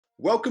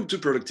Welcome to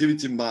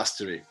Productivity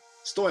Mastery.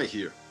 Stoy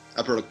here,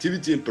 a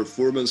productivity and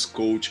performance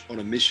coach on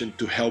a mission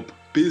to help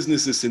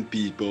businesses and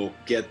people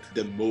get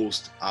the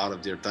most out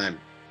of their time.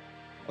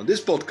 On this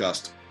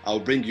podcast,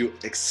 I'll bring you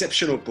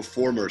exceptional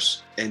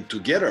performers and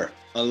together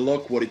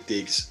unlock what it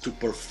takes to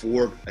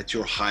perform at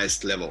your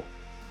highest level.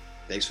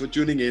 Thanks for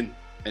tuning in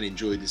and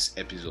enjoy this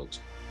episode.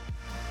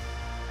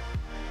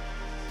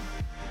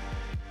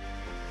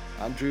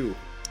 Andrew,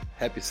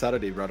 happy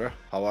Saturday, brother.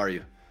 How are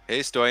you? Hey,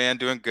 Stoyan,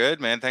 doing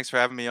good, man. Thanks for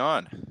having me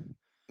on.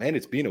 Man,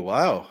 it's been a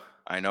while.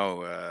 I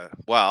know.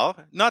 Well,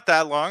 not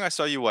that long. I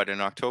saw you,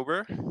 in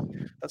October?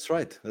 That's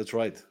right. That's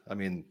right. I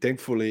mean,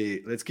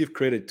 thankfully, let's give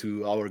credit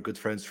to our good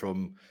friends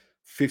from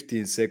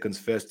 15 Seconds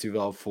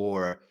Festival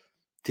for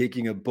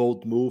taking a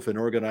bold move and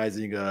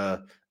organizing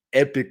a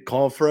epic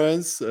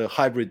conference, a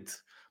hybrid.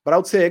 But I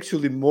would say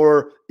actually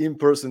more in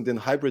person than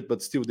hybrid,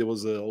 but still there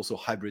was also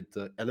hybrid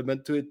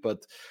element to it.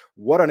 But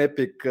what an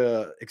epic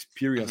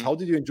experience! Mm-hmm. How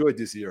did you enjoy it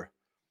this year?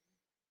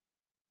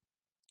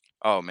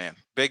 Oh, man.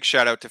 Big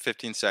shout out to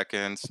 15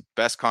 Seconds.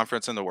 Best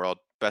conference in the world.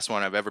 Best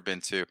one I've ever been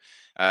to.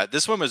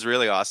 This one was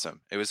really awesome.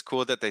 It was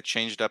cool that they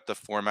changed up the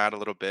format a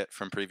little bit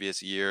from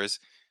previous years.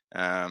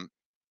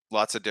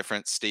 Lots of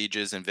different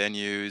stages and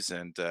venues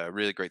and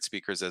really great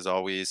speakers as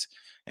always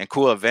and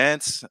cool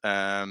events.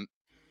 And,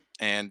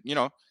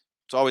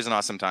 it's always an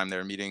awesome time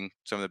there meeting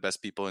some of the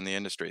best people in the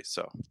industry.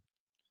 So,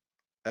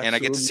 and I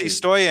get to see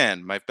Absolutely.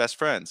 Stoyan, my best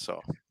friend.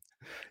 So,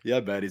 Yeah,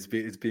 man, it's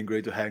been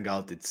great to hang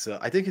out. It's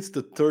I think it's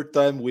the third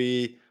time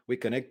we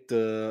connect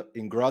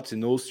in Graz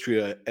in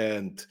Austria.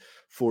 And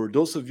for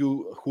those of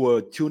you who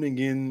are tuning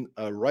in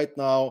right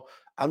now,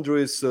 Andrew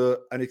is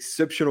an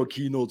exceptional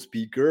keynote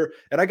speaker.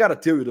 And I gotta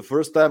tell you, the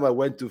first time I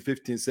went to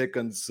 15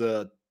 seconds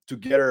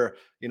together,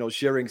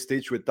 sharing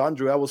stage with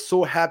Andrew, I was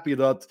so happy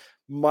that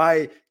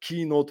my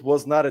keynote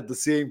was not at the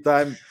same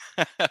time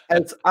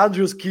as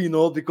Andrew's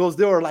keynote because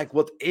there were like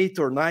what 8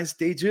 or 9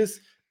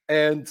 stages,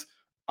 and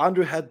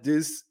Andrew had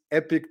this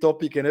epic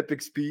topic and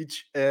epic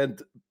speech,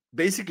 and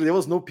basically there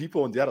was no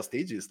people on the other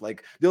stages.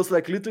 Like there was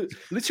like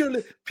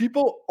literally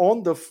people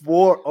on the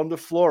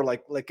floor,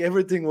 like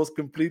everything was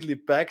completely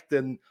packed.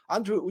 And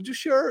Andrew, would you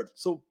share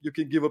so you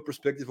can give a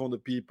perspective on the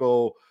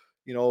people,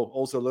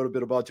 also a little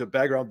bit about your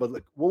background, but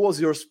like what was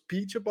your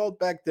speech about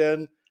back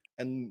then,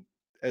 and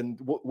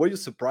were you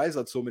surprised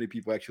that so many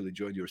people actually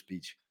joined your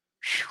speech?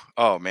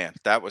 oh man,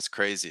 that was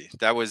crazy.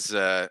 That was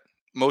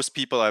most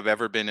people I've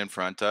ever been in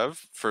front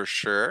of, for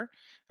sure.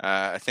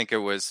 I think it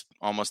was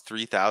almost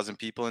 3,000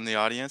 people in the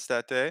audience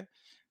that day.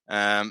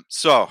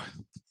 So,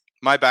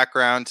 my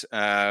background,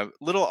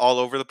 little all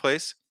over the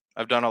place.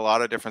 I've done a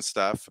lot of different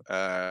stuff.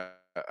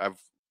 I've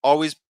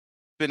always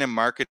been in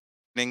marketing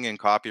and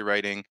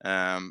copywriting,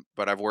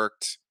 but I've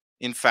worked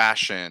in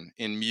fashion,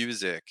 in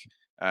music,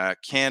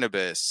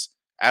 cannabis,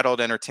 adult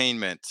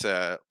entertainment,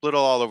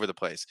 little all over the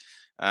place.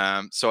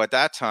 So at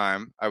that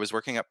time, I was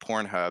working at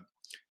Pornhub,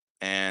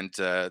 and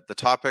the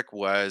topic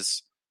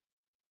was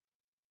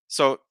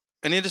so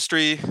an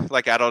industry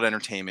like adult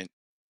entertainment.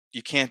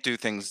 You can't do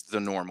things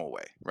the normal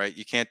way, right?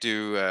 You can't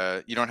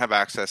do. You don't have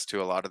access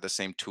to a lot of the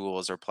same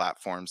tools or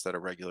platforms that a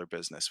regular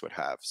business would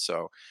have.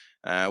 So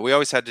we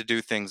always had to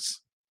do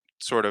things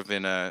sort of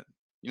in a,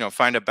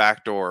 find a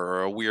back door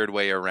or a weird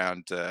way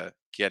around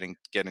getting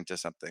to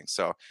something.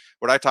 So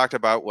what I talked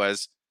about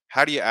was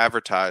how do you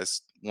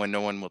advertise when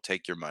no one will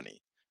take your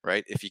money,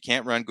 right? If you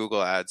can't run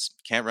Google ads,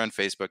 can't run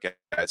Facebook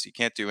ads, you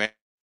can't do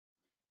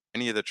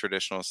any of the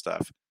traditional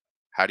stuff,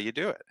 how do you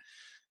do it?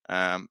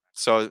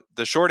 So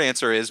the short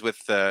answer is with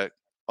a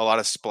lot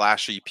of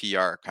splashy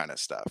PR kind of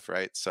stuff,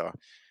 right? So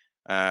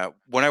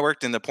when I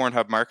worked in the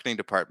Pornhub marketing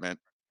department,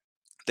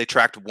 they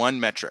tracked one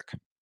metric.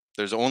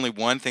 There's only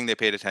one thing they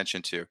paid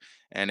attention to,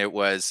 and it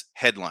was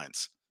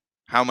headlines.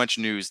 How much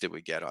news did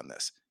we get on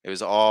this? It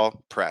was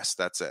all press.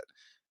 That's it.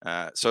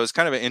 So it's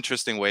kind of an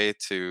interesting way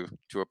to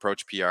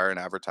approach PR and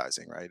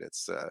advertising, right?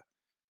 It's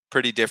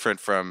pretty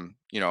different from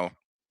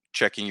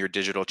checking your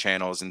digital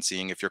channels and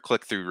seeing if your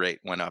click through rate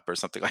went up or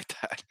something like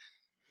that.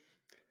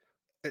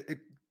 Uh, uh,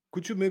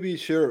 Could you maybe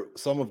share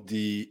some of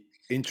the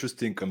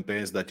interesting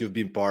campaigns that you've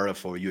been part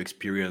of or you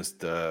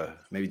experienced?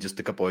 Maybe just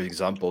a couple of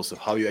examples of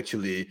how you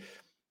actually,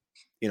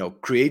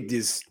 create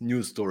these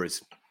news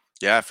stories.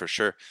 Yeah, for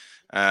sure.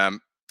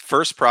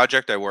 First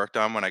project I worked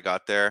on when I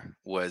got there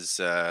was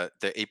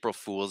the April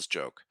Fool's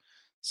joke.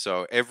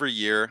 So every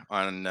year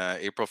on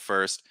April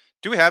 1st,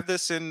 do we have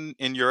this in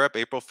Europe?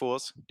 April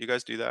Fools? Do you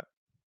guys do that?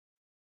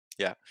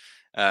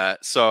 Yeah.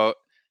 So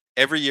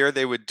every year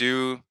they would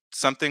do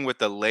something with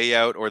the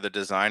layout or the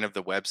design of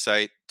the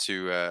website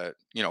to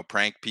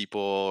prank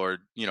people or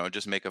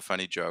just make a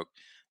funny joke.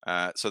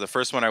 So the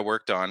first one I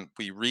worked on,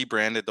 we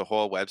rebranded the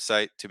whole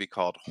website to be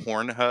called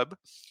Hornhub.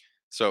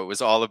 So it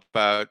was all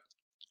about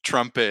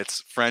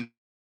trumpets, French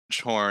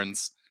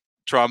horns,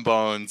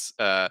 trombones,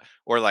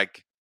 or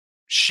like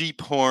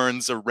sheep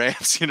horns or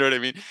ramps. You know what I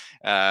mean?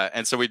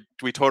 And so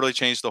we totally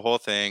changed the whole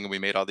thing, and we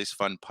made all these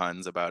fun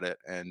puns about it,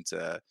 and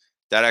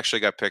that actually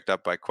got picked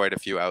up by quite a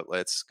few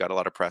outlets. Got a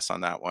lot of press on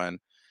that one.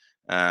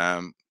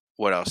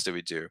 What else did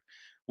we do?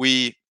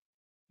 We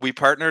we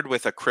partnered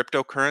with a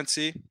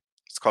cryptocurrency.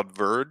 It's called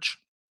Verge.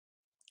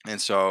 And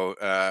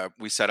so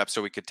we set up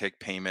so we could take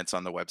payments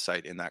on the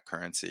website in that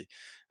currency.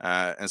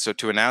 And so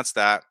to announce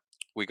that,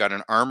 we got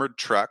an armored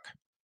truck,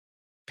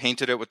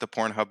 painted it with the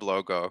Pornhub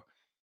logo,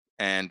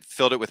 and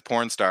filled it with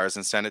porn stars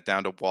and sent it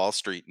down to Wall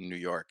Street in New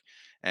York,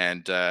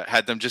 and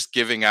had them just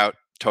giving out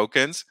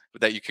tokens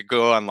that you could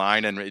go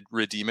online and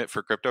redeem it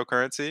for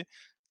cryptocurrency.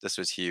 This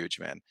was huge,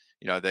 man.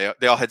 You know,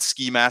 they all had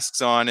ski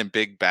masks on and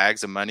big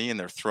bags of money, and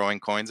they're throwing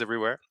coins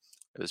everywhere.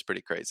 It was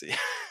pretty crazy.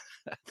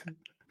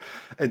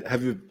 And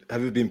have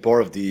you been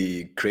part of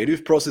the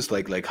creative process?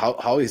 Like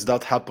how is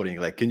that happening?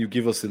 Like, can you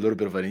give us a little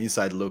bit of an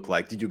inside look?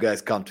 Like, did you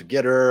guys come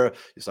together?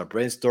 You start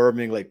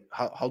brainstorming? Like,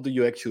 how do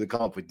you actually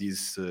come up with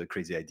these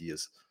crazy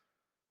ideas?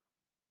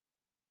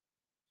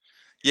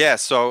 Yeah,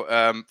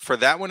 so for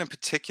that one in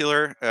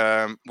particular,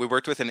 we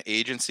worked with an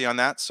agency on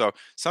that. So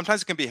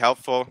sometimes it can be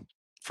helpful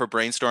for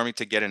brainstorming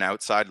to get an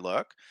outside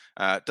look.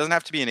 It doesn't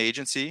have to be an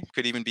agency; it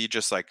could even be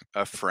just like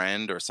a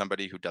friend or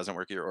somebody who doesn't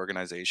work at your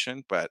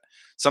organization. But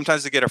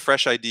sometimes to get a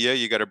fresh idea,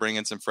 you got to bring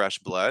in some fresh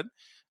blood.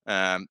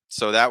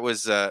 So that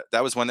was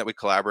one that we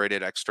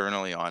collaborated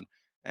externally on,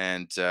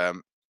 and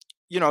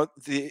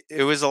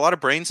it was a lot of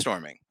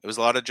brainstorming. It was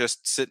a lot of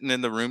just sitting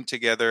in the room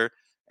together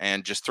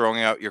and just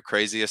throwing out your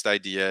craziest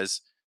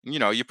ideas.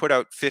 You put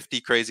out 50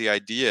 crazy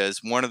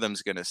ideas, one of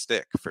them's going to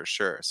stick for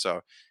sure.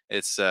 So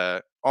it's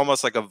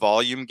almost like a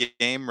volume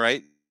game,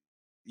 right?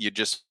 You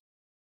just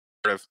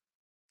sort of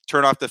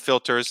turn off the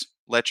filters,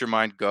 let your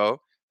mind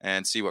go,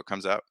 and see what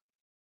comes out.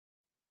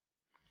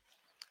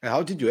 And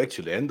how did you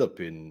actually end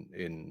up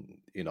in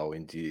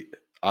the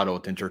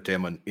adult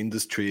entertainment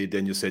industry?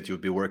 Then you said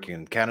you'd be working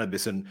in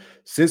cannabis, and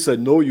since I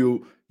know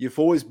you, you've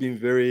always been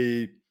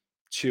very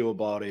chill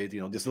about it.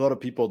 There's a lot of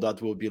people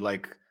that will be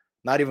like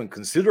not even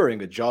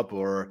considering a job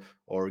or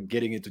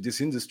getting into these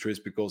industries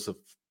because of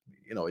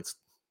it's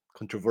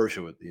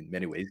controversial in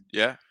many ways.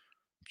 Yeah,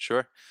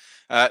 sure.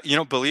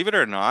 Believe it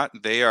or not,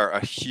 they are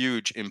a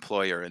huge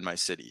employer in my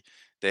city.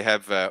 They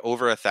have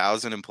over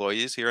 1,000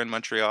 employees here in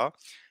Montreal,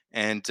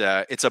 and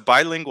it's a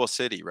bilingual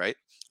city, right?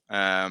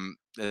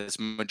 There's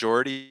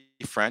majority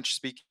French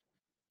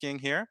speaking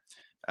here,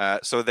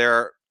 so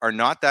there are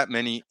not that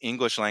many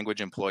English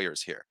language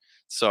employers here.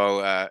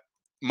 So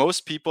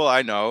most people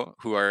I know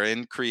who are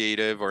in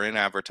creative or in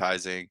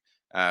advertising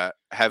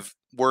have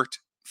worked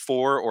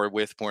for or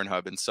with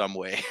Pornhub in some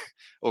way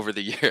over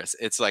the years.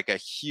 It's like a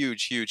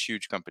huge, huge,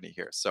 huge company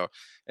here. So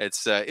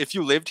it's if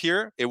you lived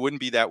here, it wouldn't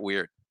be that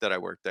weird that I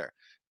worked there.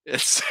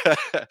 It's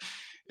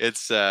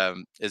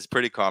it's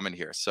pretty common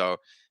here. So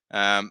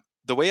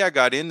the way I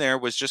got in there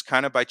was just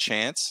kind of by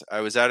chance.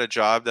 I was at a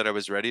job that I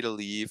was ready to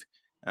leave.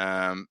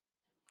 Um,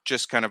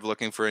 just kind of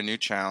looking for a new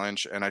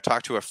challenge. And I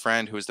talked to a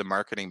friend who was the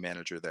marketing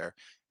manager there.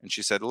 And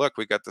she said, "Look,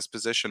 we got this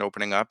position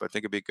opening up. I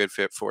think it'd be a good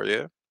fit for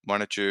you. Why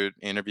don't you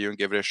interview and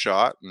give it a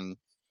shot?" And,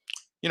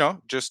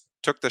 just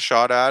took the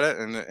shot at it,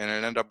 and it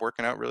ended up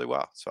working out really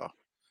well. So,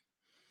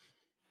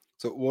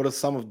 So, what are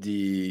some of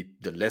the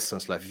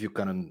lessons, like if you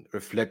can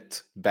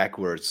reflect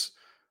backwards?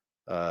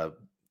 Uh,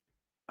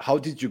 how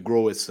did you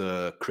grow as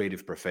a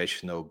creative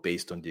professional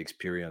based on the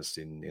experience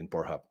in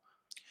Pornhub?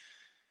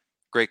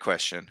 great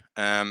question.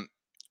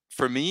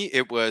 For me,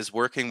 it was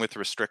working with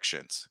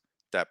restrictions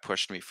that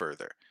pushed me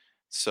further.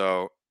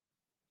 So,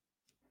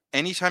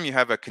 anytime you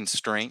have a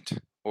constraint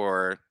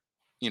or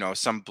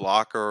some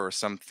blocker or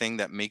something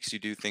that makes you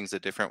do things a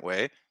different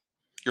way,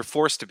 you're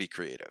forced to be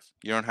creative.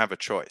 You don't have a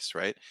choice,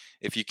 right?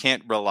 If you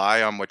can't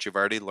rely on what you've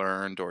already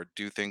learned or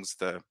do things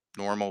the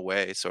normal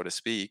way, so to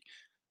speak,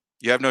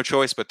 you have no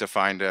choice but to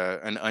find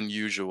an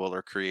unusual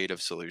or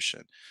creative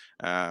solution.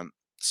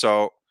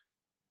 So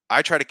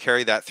I try to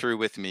carry that through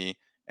with me,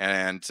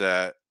 and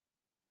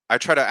I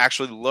try to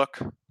actually look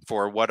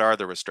for what are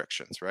the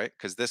restrictions, right?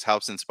 Because this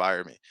helps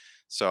inspire me.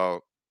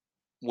 So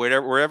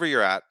wherever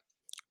you're at,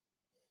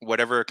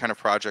 whatever kind of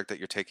project that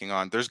you're taking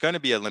on, there's going to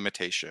be a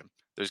limitation.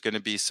 There's going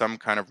to be some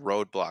kind of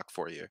roadblock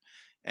for you.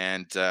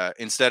 And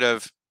instead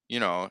of,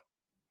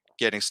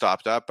 getting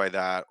stopped up by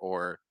that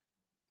or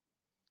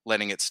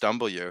letting it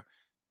stumble you,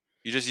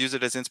 you just use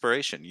it as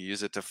inspiration. You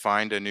use it to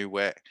find a new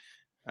way.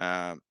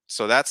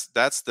 So that's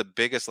the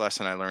biggest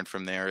lesson I learned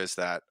from there is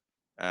that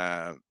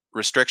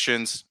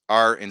restrictions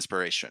are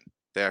inspiration.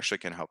 They actually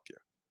can help you.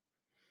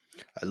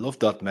 I love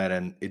that, man,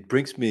 and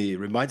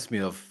reminds me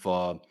of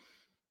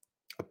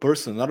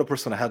another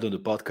person I had on the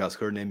podcast.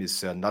 Her name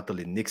is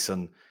Natalie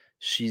Nixon.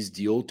 She's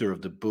the author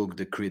of the book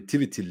The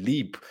Creativity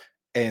Leap,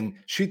 and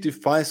she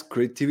defines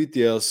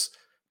creativity as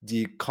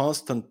the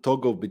constant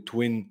toggle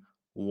between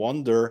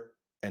wonder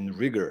and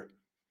rigor.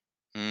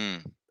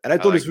 Mm, And I I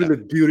thought like it's that.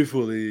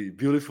 really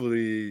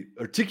beautifully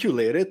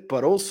articulated,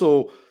 but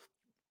also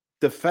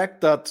the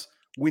fact that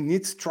we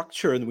need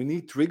structure and we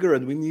need rigor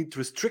and we need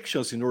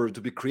restrictions in order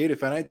to be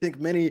creative. And I think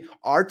many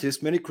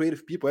artists, many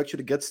creative people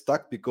actually get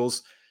stuck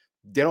because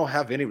they don't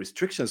have any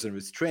restrictions and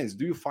restraints.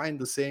 Do you find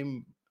the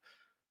same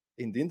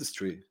in the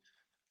industry?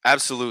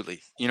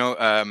 Absolutely.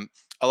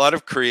 A lot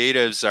of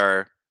creatives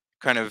are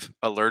kind of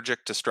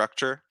allergic to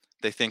structure.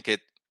 They think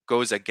it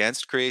goes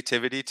against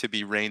creativity to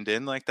be reined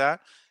in like that.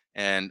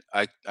 And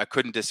I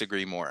couldn't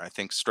disagree more. I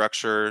think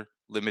structure,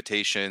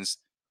 limitations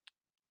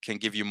can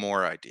give you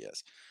more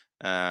ideas.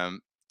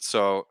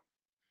 So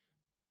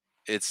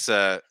it's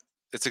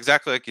it's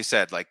exactly like you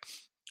said. Like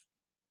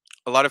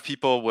a lot of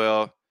people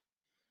will,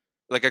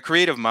 like a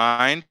creative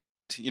mind,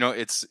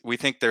 it's, we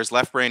think there's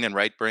left brain and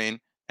right brain,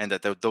 and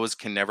that those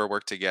can never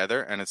work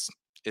together, and it's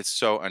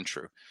so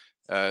untrue.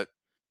 uh,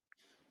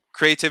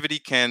 Creativity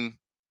can,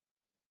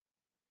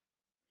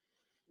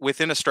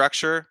 within a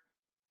structure,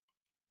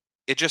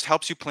 it just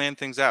helps you plan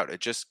things out.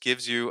 It just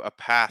gives you a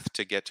path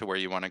to get to where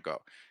you want to go.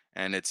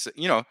 And it's,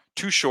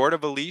 too short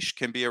of a leash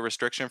can be a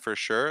restriction for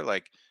sure.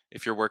 Like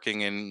if you're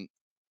working in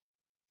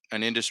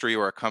an industry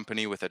or a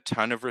company with a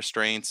ton of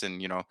restraints, and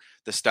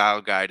the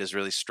style guide is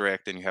really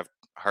strict and you have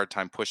a hard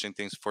time pushing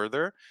things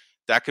further,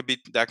 that can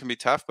be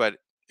tough. But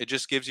it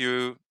just gives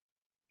you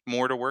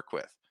more to work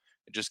with.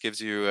 It just gives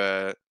you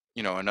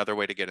another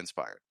way to get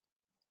inspired.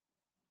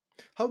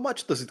 How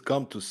much does it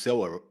come to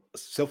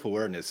self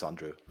awareness,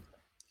 Andrew?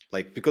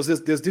 Like, because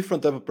there's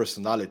different type of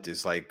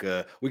personalities. Like,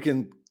 we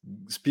can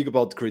speak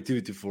about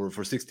creativity for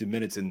 60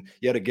 minutes, and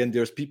yet again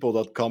there's people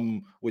that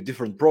come with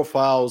different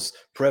profiles,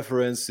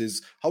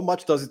 preferences. How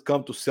much does it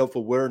come to self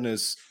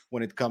awareness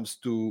when it comes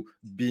to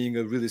being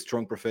a really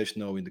strong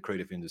professional in the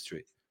creative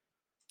industry?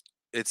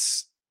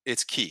 It's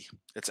key.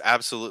 It's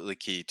absolutely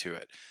key to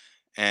it.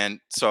 And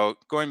so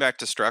going back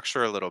to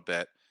structure a little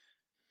bit,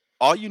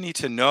 all you need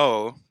to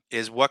know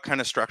is what kind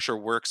of structure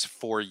works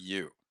for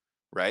you,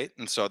 right?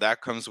 And so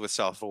that comes with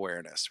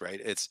self-awareness,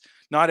 right? It's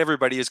not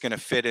everybody is going to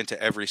fit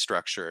into every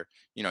structure.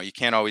 You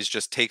can't always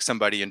just take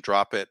somebody and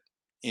drop it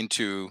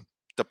into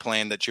the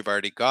plan that you've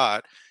already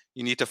got.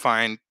 You need to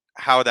find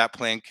how that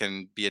plan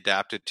can be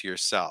adapted to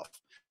yourself.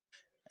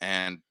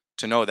 And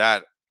to know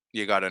that,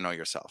 you got to know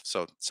yourself.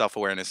 So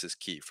self-awareness is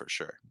key for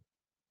sure.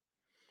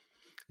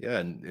 Yeah,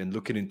 and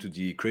looking into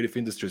the creative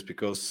industries,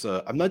 because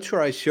I'm not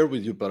sure I shared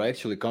with you, but I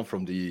actually come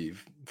from the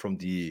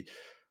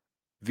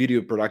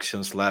video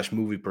production slash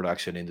movie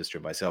production industry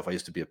myself. I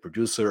used to be a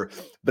producer,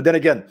 but then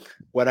again,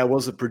 when I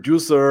was a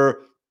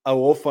producer, I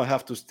often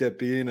have to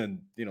step in,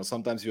 and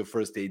sometimes you're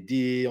first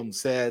AD on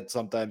set,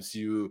 sometimes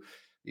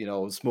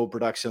small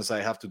productions, I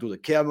have to do the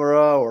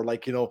camera, or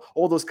like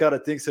all those kind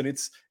of things, and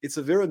it's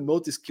a very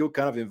multi-skill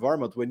kind of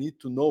environment. We need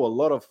to know a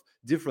lot of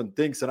different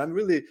things, and I'm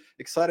really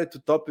excited to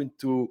tap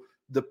into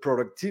the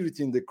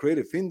productivity in the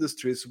creative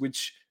industries,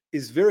 which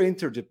is very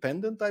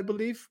interdependent, I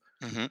believe.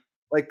 Hmm.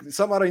 Like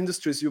some other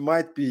industries, you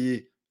might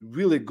be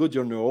really good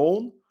on your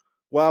own,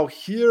 while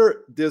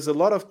here there's a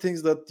lot of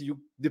things that you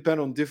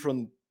depend on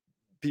different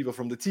people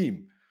from the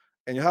team,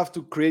 and you have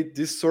to create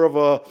this sort of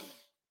a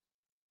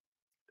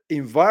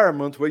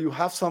environment where you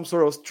have some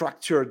sort of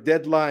structure,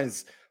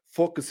 deadlines,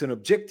 focus, and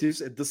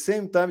objectives. At the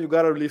same time, you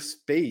got to leave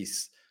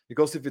space,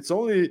 because if it's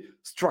only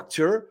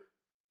structure,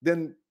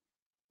 then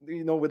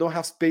we don't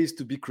have space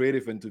to be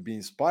creative and to be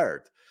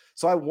inspired.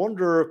 So I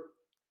wonder,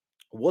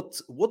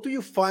 what do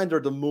you find are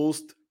the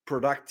most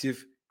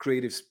productive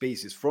creative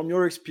spaces from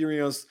your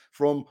experience,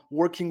 from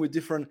working with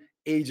different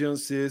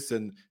agencies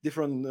and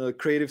different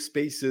creative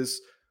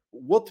spaces?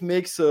 What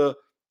makes a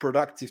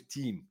productive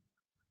team?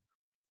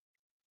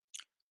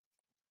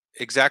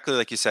 Exactly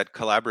like you said,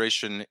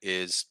 collaboration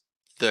is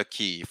the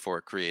key for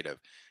creative.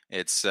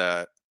 It's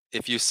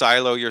if you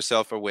silo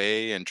yourself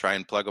away and try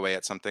and plug away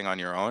at something on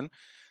your own,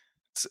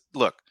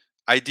 look,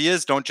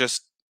 ideas don't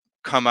just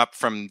come up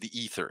from the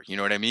ether. You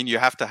know what I mean? You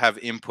have to have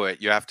input.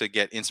 You have to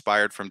get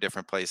inspired from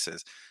different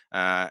places,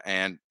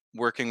 and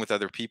working with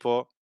other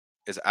people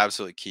is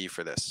absolutely key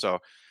for this. So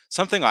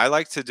something I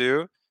like to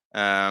do,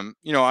 on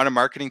a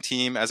marketing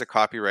team as a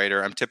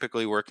copywriter, I'm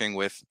typically working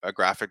with a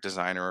graphic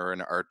designer or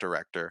an art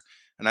director,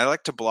 and I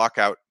like to block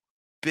out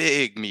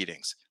big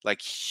meetings,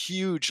 like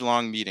huge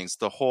long meetings,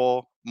 the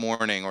whole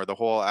morning or the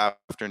whole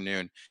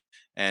afternoon,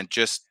 and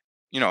just,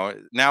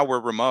 now we're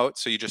remote,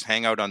 so you just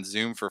hang out on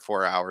Zoom for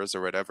 4 hours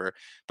or whatever,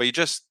 but you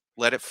just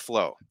let it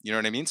flow. You know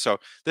what I mean? So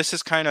this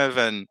is kind of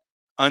an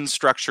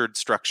unstructured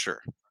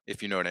structure,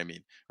 if you know what I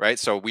mean, right?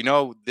 So we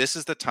know this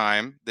is the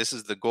time, this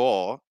is the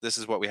goal, this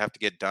is what we have to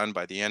get done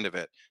by the end of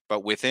it,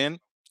 but within,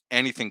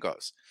 anything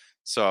goes.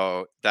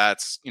 So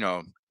that's,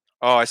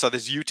 oh, I saw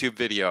this YouTube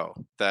video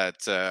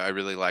that I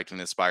really liked and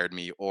inspired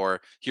me,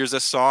 or here's a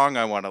song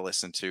I want to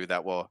listen to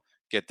that will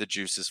get the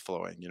juices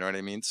flowing. You know what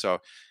I mean? So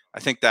I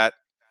think that,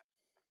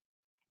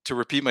 to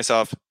repeat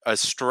myself, a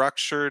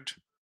structured,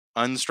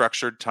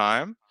 unstructured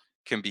time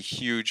can be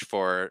huge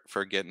for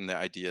getting the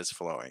ideas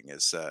flowing.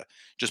 Is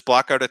just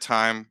block out a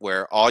time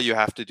where all you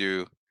have to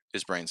do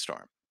is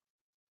brainstorm.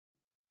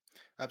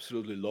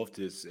 Absolutely love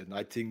this, and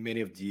I think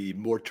many of the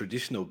more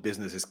traditional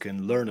businesses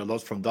can learn a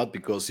lot from that,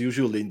 because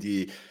usually in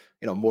the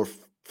more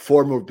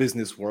formal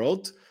business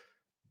world,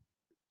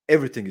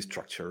 everything is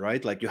structured,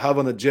 right? Like you have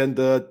an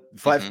agenda,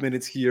 five Hmm.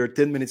 minutes here,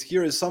 10 minutes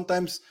here, and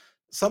sometimes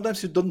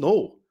you don't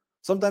know.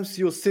 Sometimes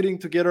you're sitting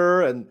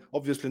together, and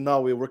obviously now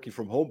we're working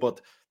from home,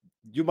 but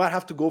you might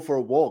have to go for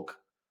a walk,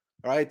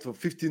 right, for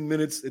 15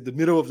 minutes at the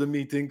middle of the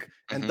meeting,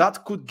 and Hmm.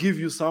 that could give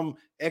you some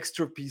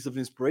extra piece of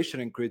inspiration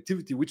and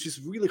creativity, which is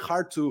really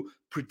hard to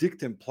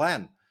predict and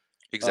plan.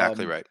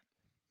 Exactly Um, right.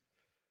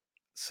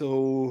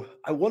 so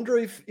I wonder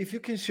if you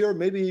can share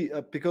maybe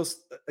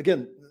because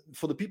again,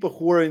 for the people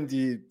who are in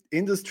the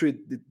industry,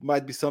 it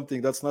might be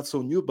something that's not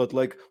so new. But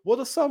like, what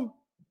are some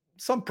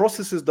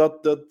processes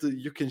that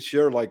you can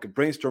share, like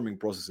brainstorming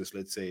processes,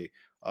 let's say,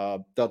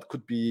 that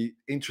could be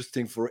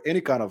interesting for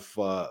any kind of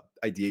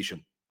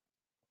ideation?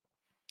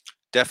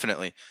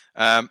 Definitely.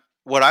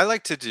 What I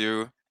like to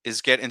do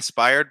is get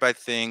inspired by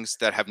things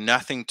that have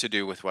nothing to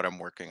do with what I'm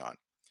working on.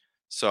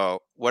 So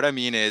what I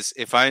mean is,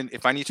 if I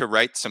need to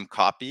write some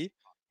copy,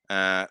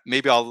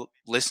 maybe I'll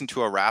listen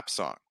to a rap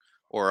song,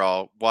 or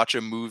I'll watch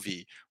a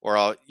movie, or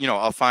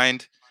I'll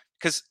find,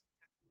 because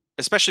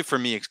especially for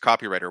me as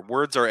copywriter,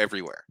 words are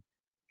everywhere.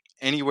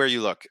 Anywhere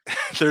you look,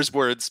 there's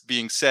words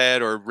being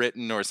said or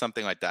written or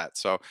something like that.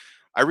 So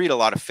I read a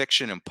lot of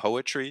fiction and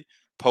poetry.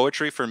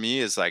 Poetry for me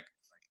is like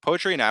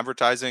poetry and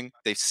advertising.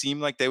 They seem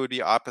like they would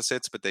be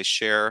opposites, but they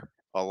share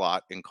a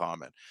lot in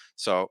common.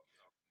 So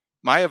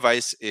my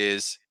advice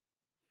is,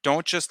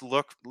 don't just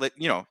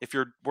if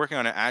you're working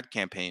on an ad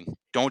campaign,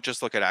 don't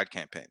just look at ad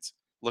campaigns.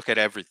 Look at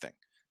everything.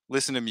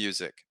 Listen to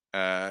music.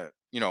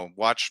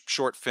 Watch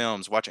short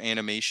films, watch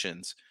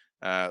animations,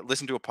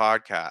 listen to a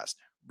podcast,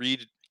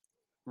 read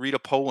read a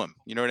poem.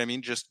 You know what I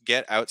mean? Just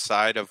get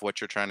outside of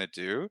what you're trying to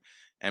do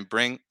and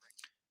bring,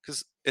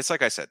 because it's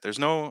like I said, there's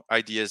no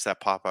ideas that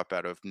pop up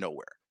out of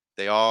nowhere.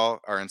 They all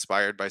are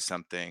inspired by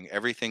something.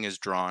 Everything is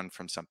drawn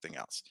from something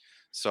else.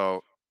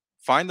 So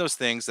find those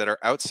things that are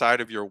outside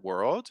of your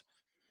world,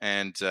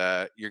 and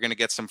you're going to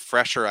get some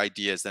fresher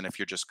ideas than if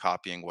you're just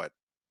copying what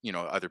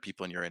other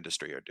people in your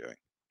industry are doing.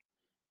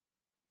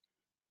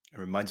 It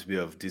reminds me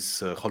of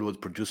this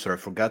Hollywood producer. I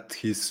forgot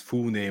his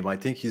full name. I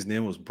think his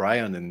name was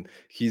Brian, and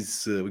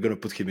he's we're gonna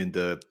put him in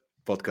the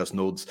podcast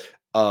notes.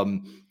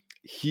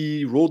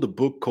 He wrote a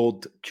book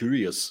called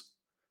Curious,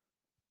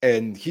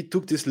 and he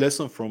took this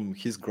lesson from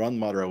his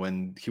grandmother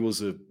when he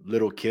was a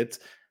little kid,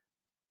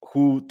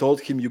 who told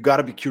him you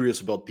gotta be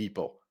curious about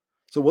people.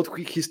 So what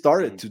he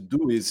started Mhm. to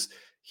do is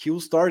he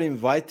will start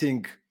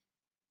inviting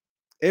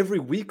every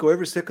week or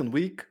every second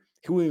week.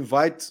 He will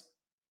invite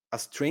a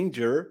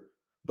stranger,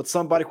 but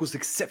somebody who's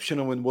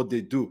exceptional in what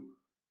they do,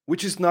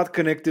 which is not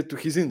connected to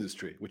his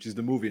industry, which is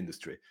the movie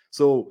industry.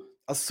 So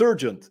a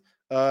surgeon,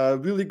 a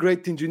really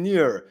great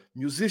engineer,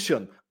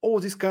 musician, all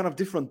these kind of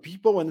different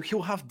people, and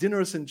he'll have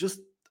dinners and just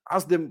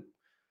ask them,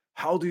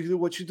 how do you do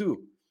what you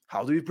do?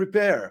 How do you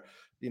prepare?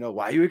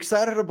 Why are you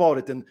excited about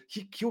it? And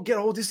he'll get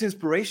all this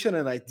inspiration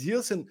and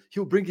ideas, and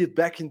he'll bring it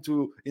back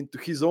into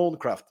his own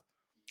craft.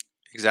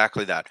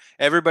 Exactly that.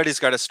 Everybody's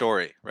got a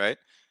story, right?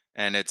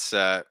 And it's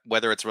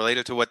whether it's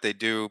related to what they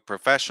do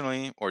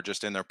professionally or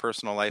just in their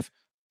personal life,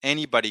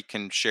 anybody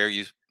can share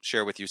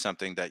with you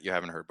something that you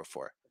haven't heard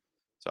before.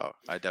 So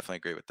I definitely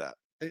agree with that.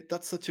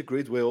 That's such a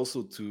great way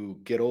also to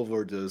get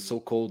over the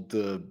so-called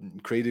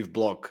creative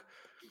block.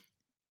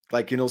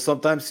 Like,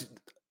 sometimes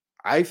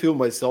I feel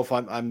myself,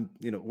 I'm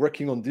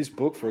working on this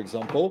book, for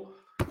example.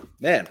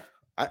 Man,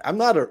 I'm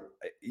not a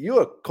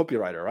you're a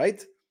copywriter,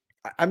 right?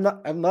 I'm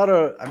not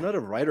a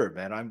writer,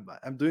 man.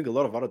 I'm doing a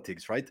lot of other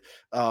things, right?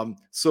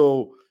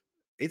 So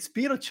it's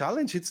been a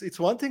challenge. It's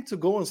one thing to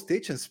go on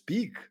stage and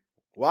speak.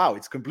 Wow,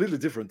 it's completely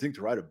different thing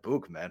to write a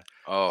book, man.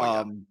 Oh yeah.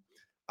 um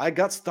I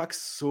got stuck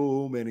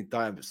so many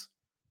times,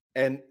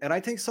 and I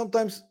think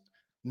sometimes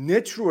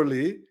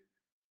naturally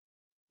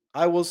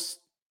I was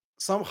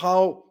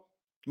somehow,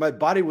 my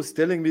body was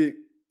telling me,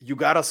 you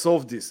gotta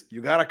solve this,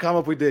 you gotta come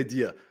up with the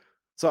idea.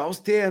 So I was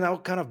there and I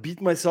would kind of beat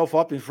myself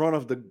up in front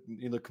of the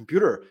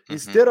computer Hmm.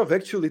 instead of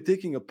actually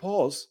taking a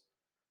pause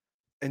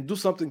and do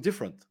something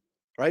different,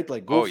 right?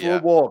 Like go Oh for a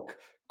yeah. walk,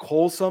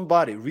 call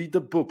somebody, read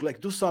the book, like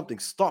do something,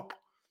 stop.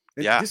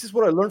 And Yeah. this is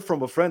what I learned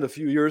from a friend a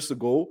few years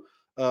ago.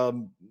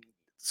 Um,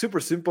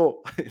 Super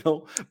simple,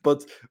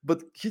 but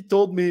he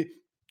told me,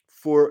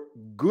 for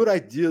good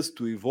ideas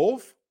to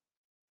evolve,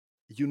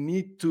 you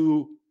need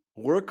to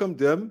work on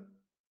them,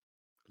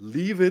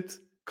 leave it,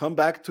 come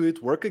back to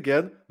it, work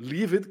again,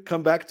 leave it,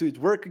 come back to it,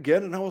 work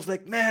again. And I was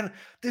like, man,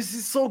 this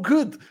is so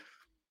good.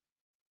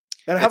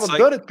 And I It's haven't like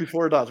done it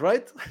before that,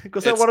 right?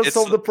 Because I it's want to it's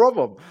solve the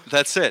problem.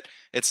 that's it.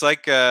 It's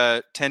like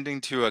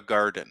tending to a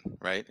garden,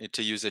 right?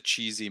 To use a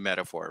cheesy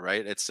metaphor,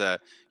 right? It's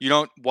you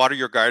don't water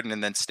your garden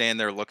and then stand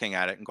there looking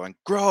at it and going,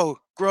 "Grow,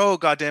 grow,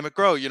 goddamn it,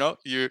 grow."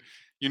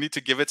 You need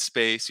to give it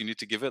space, you need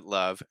to give it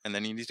love, and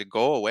then you need to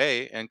go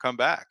away and come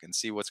back and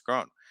see what's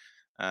grown.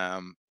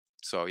 Um,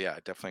 so yeah, I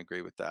definitely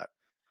agree with that.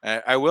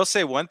 I will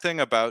say one thing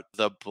about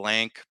the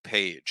blank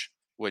page,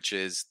 which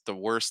is the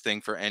worst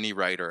thing for any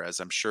writer, as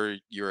I'm sure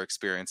you're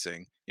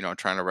experiencing,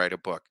 trying to write a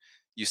book.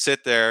 You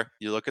sit there,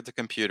 you look at the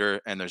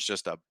computer, and there's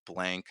just a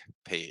blank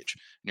page.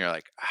 And you're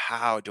like,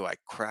 how do I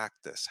crack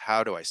this?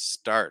 How do I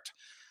start?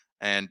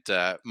 And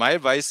my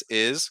advice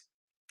is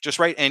just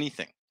write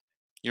anything.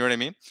 You know what I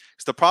mean?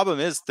 Because the problem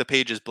is the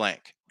page is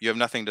blank. You have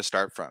nothing to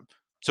start from.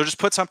 So just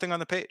put something on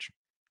the page.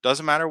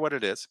 Doesn't matter what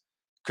it is.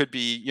 Could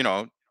be,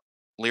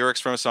 lyrics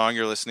from a song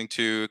you're listening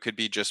to. It could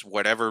be just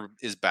whatever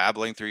is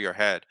babbling through your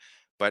head.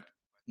 But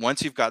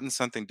once you've gotten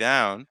something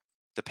down,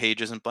 the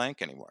page isn't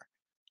blank anymore.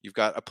 You've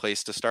got a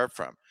place to start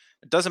from.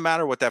 It doesn't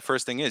matter what that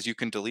first thing is. You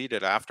can delete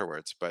it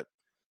afterwards. But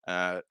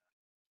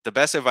the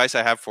best advice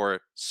I have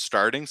for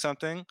starting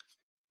something,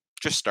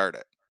 just start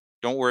it.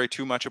 Don't worry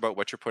too much about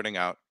what you're putting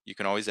out. You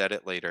can always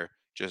edit later.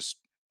 Just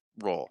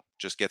roll.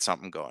 Just get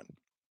something going.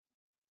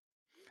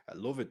 I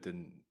love it,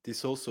 and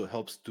this also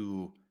helps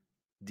to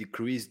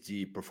decrease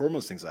the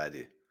performance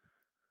anxiety. And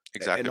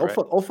Exactly right.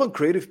 often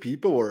creative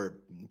people or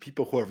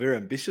people who are very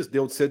ambitious,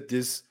 they'll set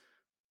these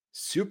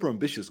super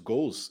ambitious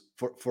goals.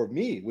 For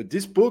me, with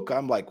this book,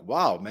 I'm like,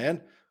 wow,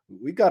 man,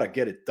 we gotta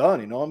get it done.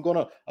 I'm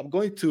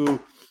going to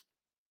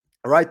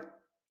write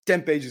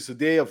 10 pages a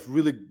day of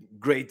really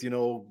great,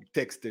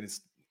 text. And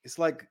it's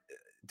like,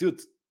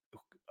 dude,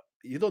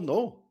 you don't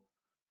know.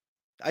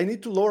 I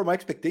need to lower my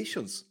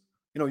expectations.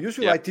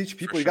 Usually Yeah, I teach for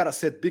people you sure. gotta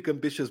set big,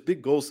 ambitious,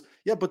 big goals.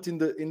 Yeah, but in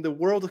the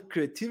world of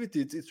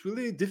creativity, it's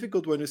really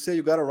difficult when you say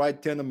you gotta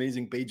write 10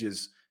 amazing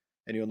pages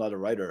and you're not a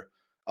writer.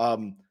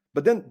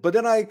 But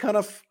then I kind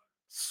of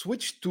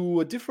switched to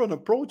a different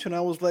approach, and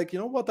I was like, you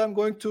know what, I'm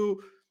going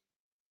to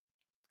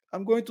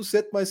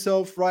set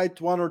myself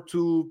write one or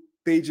two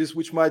pages,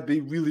 which might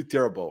be really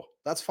terrible.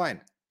 That's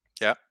fine.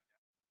 Yeah,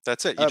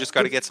 that's it. You just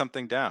got to Because get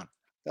something down.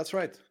 that's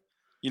right.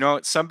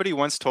 Somebody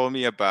once told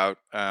me about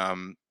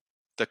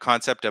the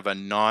concept of a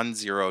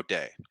non-zero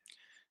day.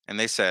 And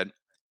they said,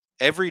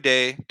 every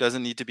day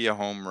doesn't need to be a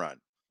home run.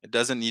 It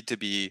doesn't need to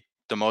be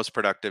the most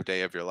productive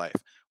day of your life.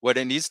 What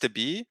it needs to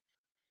be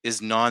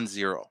is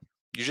non-zero.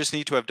 You just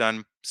need to have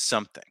done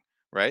something,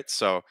 right?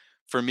 So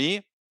for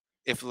me,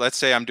 if let's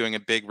say I'm doing a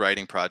big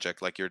writing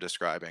project like you're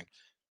describing,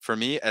 for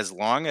me, as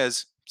long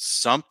as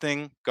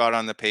something got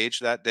on the page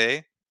that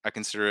day, I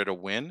consider it a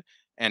win.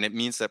 And it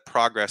means that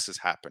progress is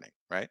happening,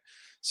 right?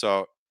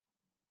 So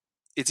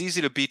it's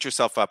easy to beat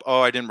yourself up.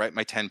 Oh, I didn't write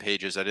my 10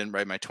 pages. I didn't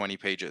write my 20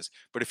 pages.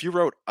 But if you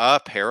wrote a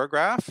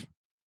paragraph,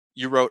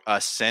 you wrote a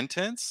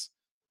sentence,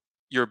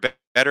 you're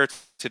better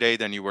today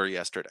than you were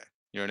yesterday.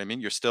 You know what I mean?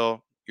 You're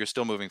still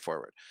moving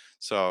forward.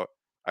 So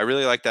I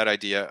really like that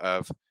idea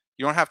of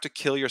you don't have to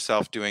kill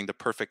yourself doing the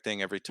perfect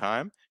thing every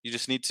time. You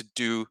just need to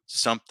do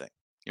something.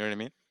 You know what I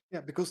mean?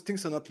 Yeah, because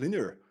things are not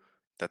linear.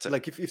 That's it.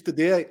 Like if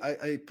today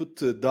I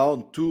put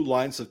down 2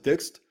 lines of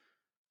text,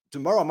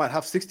 tomorrow I might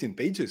have 16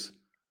 pages.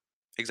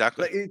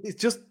 Exactly. Like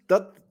it's just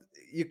that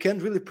you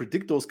can't really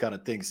predict those kind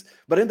of things.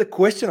 But then the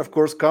question, of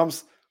course,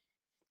 comes: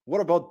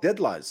 what about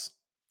deadlines?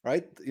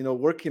 Right?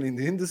 Working in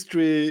the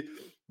industry,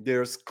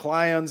 there's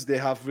clients, they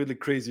have really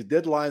crazy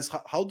deadlines.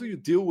 How do you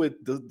deal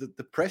with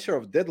the pressure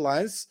of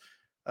deadlines?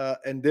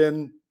 And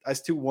then I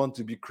still want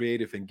to be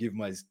creative and give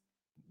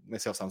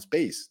myself some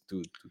space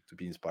to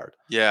be inspired.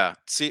 Yeah.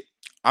 See,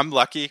 I'm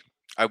lucky.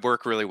 I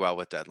work really well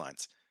with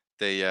deadlines.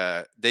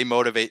 They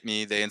motivate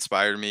me, they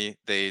inspire me.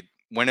 They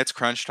When it's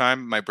crunch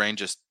time, my brain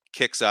just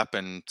kicks up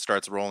and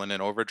starts rolling in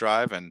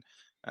overdrive, and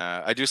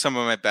I do some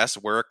of my best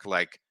work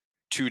like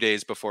 2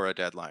 days before a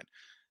deadline.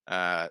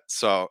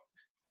 So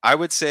I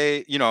would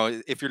say,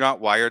 if you're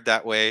not wired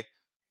that way,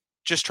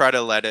 just try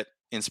to let it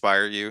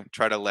inspire you.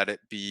 Try to let it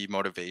be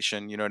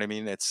motivation. You know what I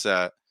mean?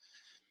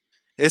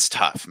 It's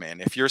tough,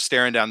 man. If you're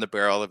staring down the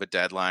barrel of a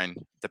deadline,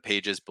 the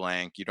page is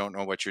blank, you don't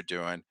know what you're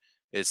doing.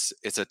 It's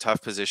a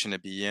tough position to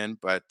be in,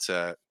 but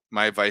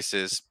my advice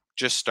is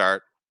just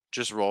start,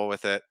 just roll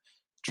with it.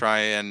 Try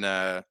and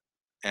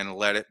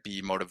let it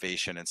be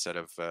motivation instead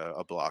of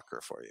a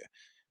blocker for you.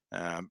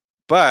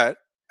 But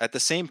at the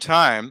same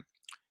time,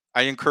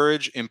 I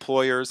encourage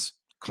employers,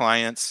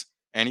 clients,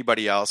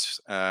 anybody else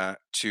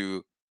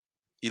to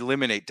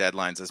eliminate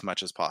deadlines as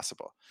much as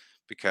possible,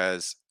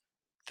 because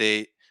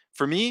they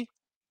for me,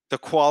 the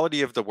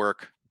quality of the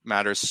work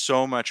matters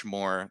so much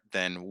more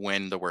than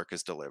when the work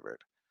is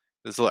delivered.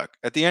 Because look,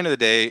 at the end of the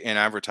day in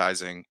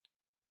advertising,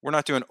 we're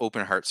not doing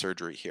open heart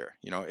surgery here.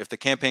 If the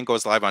campaign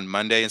goes live on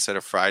Monday instead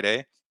of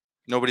Friday,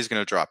 nobody's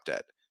going to drop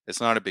dead. It's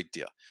not a big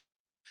deal.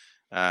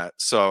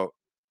 So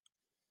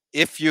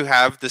if you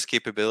have this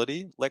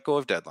capability, let go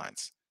of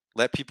deadlines.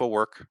 Let people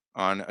work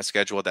on a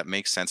schedule that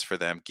makes sense for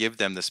them. Give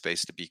them the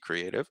space to be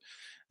creative.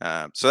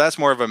 So that's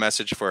more of a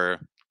message for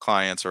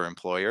clients or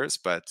employers,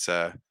 but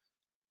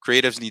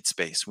creatives need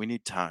space. We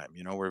need time.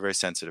 We're very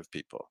sensitive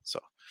people. So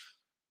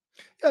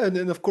Yeah, and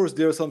then of course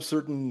there are some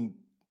certain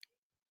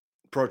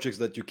projects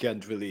that you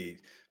can't really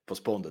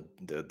postpone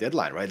the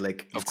deadline, right?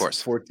 Like of it's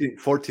course.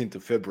 14th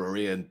of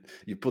February and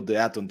you put the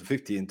ad on the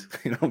 15th,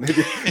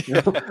 maybe,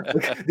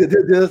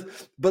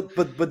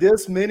 like, but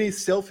there's many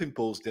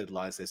self-imposed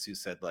deadlines, as you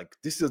said. Like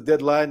this is a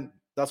deadline,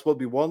 that's what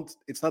we want.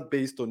 It's not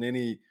based on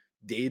any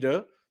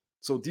data.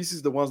 So this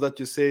is the ones that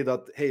you say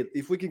that, hey,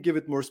 if we can give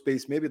it more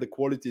space, maybe the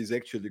quality is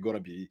actually going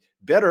to be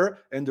better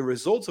and the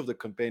results of the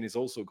campaign is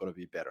also going to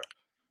be better.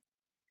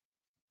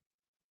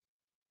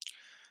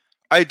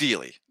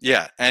 Ideally,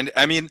 yeah. And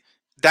I mean,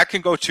 that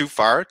can go too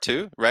far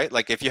too, right?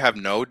 Like if you have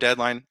no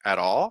deadline at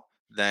all,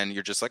 then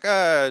you're just like,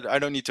 I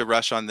don't need to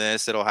rush on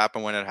this. It'll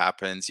happen when it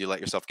happens. You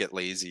let yourself get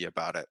lazy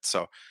about it.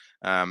 So,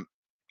 um,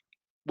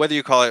 whether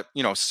you call it,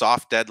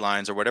 soft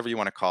deadlines or whatever you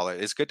want to call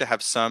it, it's good to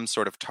have some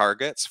sort of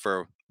targets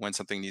for when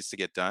something needs to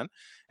get done.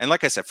 And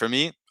like I said, for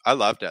me, I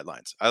love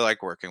deadlines. I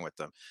like working with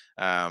them.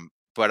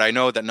 But I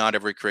know that not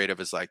every creative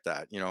is like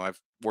that. I've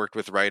worked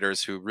with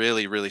writers who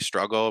really, really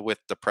struggle with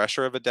the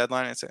pressure of a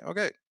deadline. I say,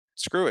 okay,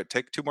 screw it,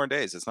 take 2 more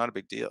days. It's not a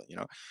big deal.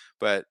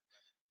 But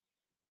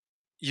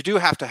you do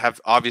have to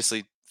have,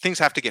 obviously, things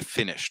have to get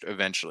finished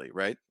eventually,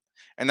 right?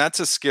 And that's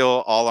a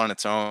skill all on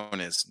its own,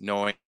 is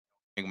knowing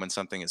when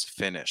something is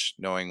finished,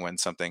 knowing when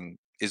something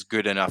is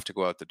good enough to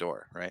go out the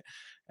door, right?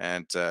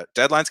 And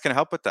deadlines can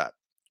help with that,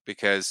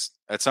 because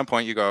at some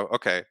point you go,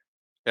 okay,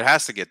 it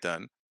has to get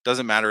done.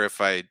 Doesn't matter if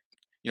I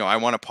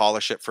want to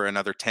polish it for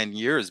another 10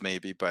 years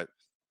maybe, but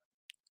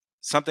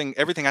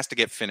everything has to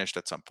get finished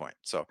at some point.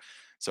 So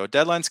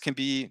deadlines can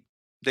be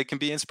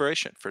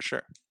inspiration for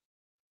sure.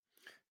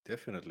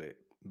 Definitely.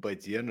 By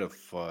the end of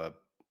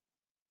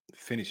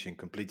finishing,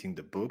 completing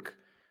the book,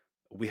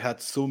 we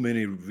had so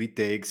many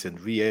retakes and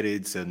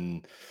re-edits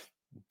and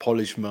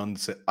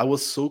polishments. I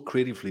was so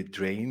creatively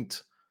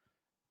drained.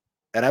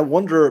 And I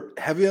wonder,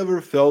 have you ever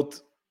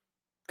felt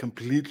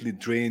completely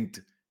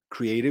drained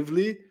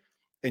creatively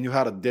and you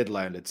had a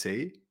deadline, let's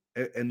say?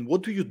 And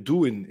what do you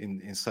do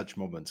in such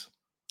moments?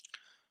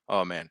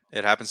 Oh man,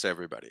 it happens to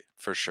everybody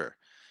for sure.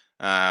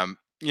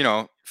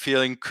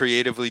 Feeling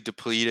creatively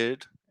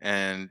depleted,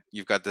 and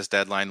you've got this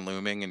deadline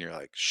looming and you're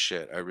like,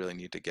 shit, I really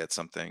need to get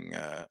something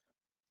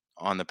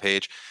on the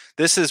page.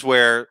 This is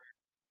where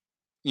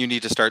you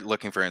need to start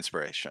looking for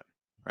inspiration,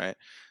 right?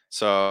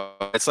 So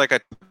it's like I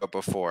talked about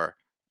before.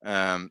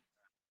 Um,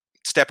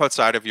 Step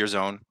outside of your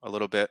zone a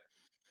little bit.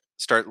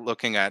 Start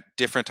looking at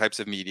different types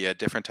of media,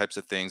 different types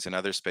of things in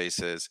other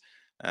spaces.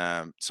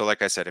 So,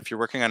 like I said, if you're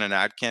working on an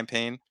ad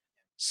campaign,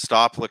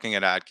 stop looking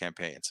at ad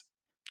campaigns.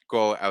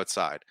 Go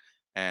outside,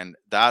 and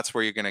that's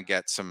where you're going to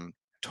get some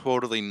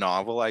totally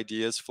novel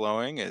ideas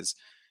flowing.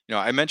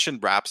 I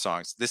mentioned rap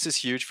songs. This is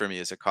huge for me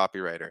as a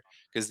copywriter,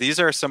 because these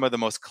are some of the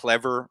most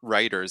clever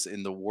writers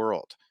in the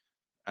world.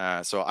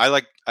 So I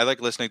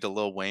like listening to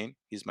Lil Wayne.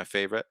 He's my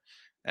favorite,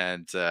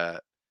 and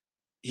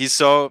he's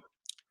so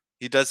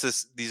he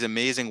does these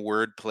amazing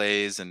word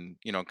plays, and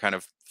kind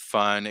of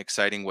fun,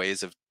 exciting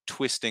ways of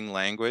twisting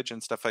language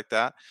and stuff like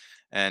that.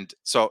 And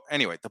so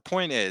anyway, the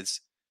point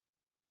is,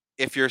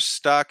 if you're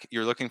stuck,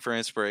 you're looking for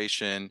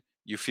inspiration,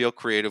 you feel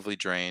creatively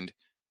drained,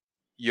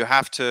 you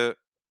have to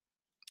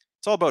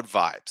it's all about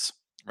vibes,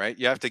 right?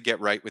 You have to get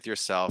right with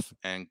yourself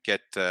and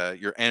get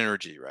your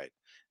energy right.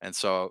 And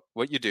so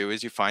what you do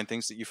is you find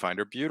things that you find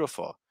are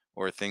beautiful,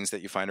 or things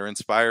that you find are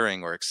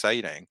inspiring or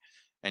exciting,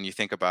 and you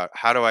think about,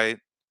 how do I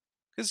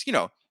because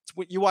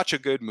when you watch a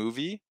good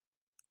movie,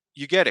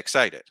 you get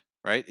excited,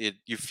 right?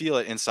 You feel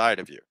it inside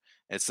of you.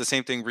 It's the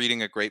same thing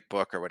reading a great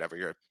book or whatever.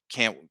 You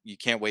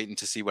can't wait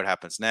to see what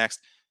happens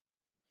next.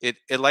 It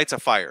lights a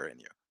fire in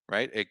you,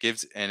 right? It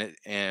gives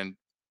and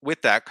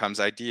with that comes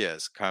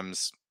ideas,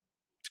 comes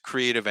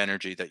creative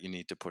energy that you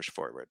need to push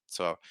forward.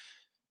 So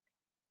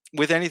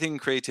with anything in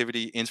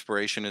creativity,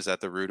 inspiration is at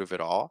the root of it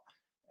all.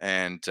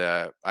 And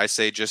I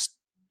say, just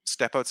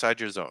step outside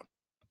your zone.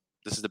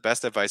 This is the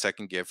best advice I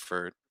can give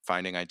for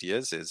finding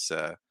ideas: is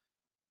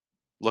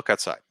look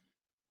outside.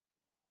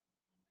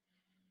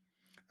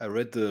 I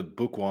read the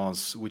book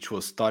once, which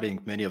was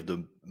studying many of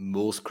the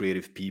most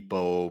creative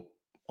people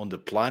on the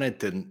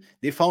planet, and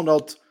they found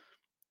out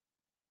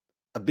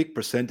a big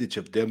percentage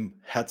of them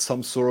had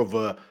some sort of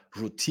a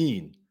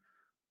routine.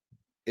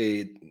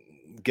 A,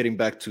 getting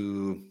back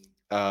to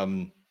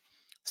um,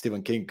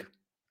 Stephen King,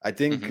 I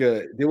think Hmm.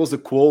 there was a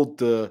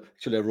quote.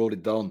 Actually, I wrote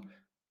it down.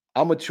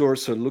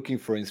 Amateurs are looking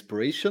for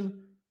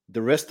inspiration.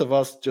 The rest of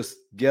us just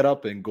get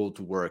up and go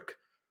to work.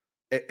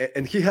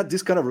 And he had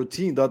this kind of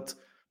routine that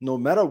no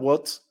matter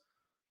what,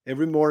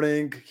 every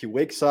morning he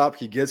wakes up,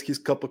 he gets his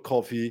cup of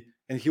coffee,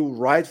 and he will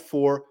write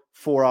for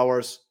 4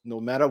 hours,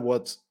 no matter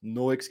what,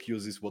 no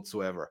excuses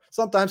whatsoever.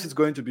 Sometimes it's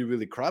going to be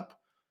really crap,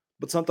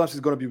 but sometimes it's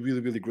going to be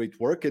really, really great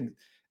work. And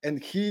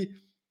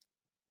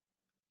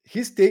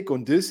his take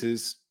on this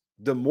is,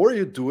 the more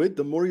you do it,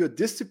 the more you're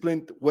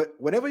disciplined.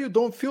 Whenever you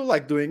don't feel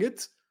like doing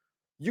it,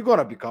 you're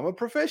gonna become a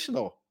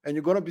professional and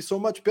you're gonna be so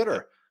much Yep.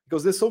 better,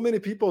 because there's so many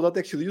people that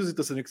actually use it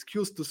as an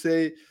excuse to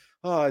say,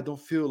 oh, I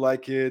don't feel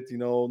like it,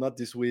 not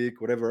this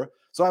week, whatever.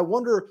 So I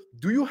wonder,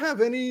 do you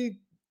have any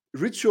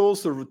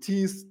rituals or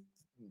routines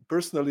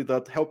personally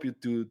that help you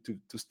to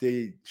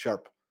stay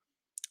sharp?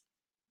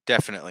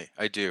 Definitely,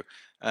 I do.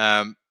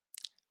 Um,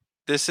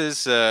 this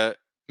is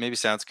maybe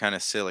sounds kind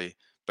of silly,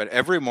 but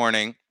every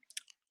morning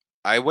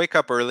I wake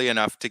up early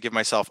enough to give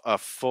myself a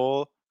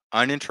full,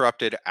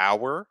 uninterrupted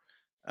hour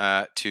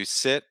to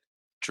sit,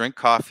 drink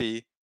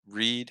coffee,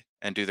 read,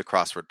 and do the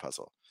crossword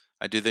puzzle.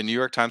 I do the New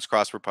York Times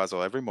crossword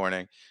puzzle every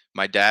morning.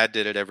 My dad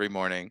did it every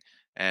morning,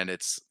 and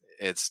it's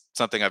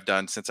something I've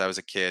done since I was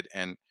a kid.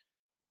 And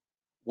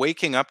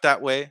waking up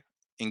that way,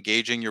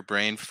 engaging your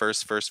brain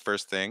first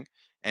thing,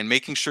 and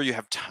making sure you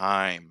have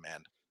time,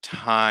 man,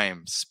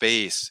 time,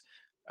 space,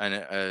 and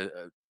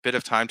a bit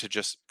of time to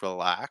just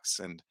relax,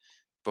 and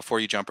before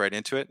you jump right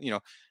into it.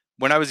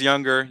 When I was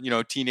younger,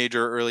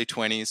 teenager, early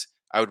 20s,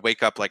 I would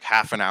wake up like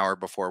half an hour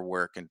before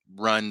work and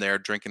run there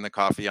drinking the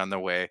coffee on the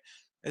way.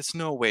 It's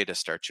no way to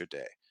start your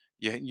day.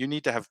 You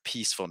need to have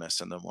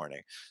peacefulness in the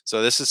morning.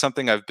 So this is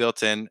something I've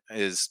built in,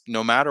 is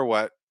no matter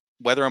what,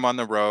 whether I'm on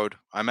the road,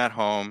 I'm at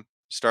home,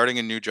 starting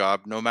a new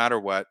job, no matter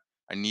what,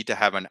 I need to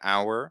have an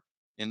hour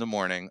in the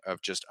morning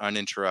of just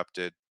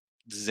uninterrupted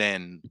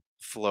zen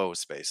flow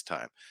space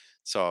time.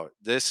 So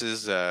this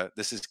is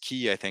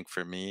key, I think,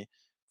 for me,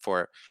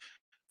 for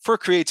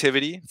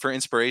creativity, for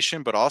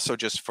inspiration, but also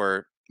just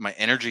for my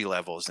energy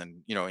levels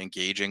and,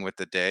 engaging with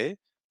the day.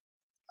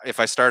 If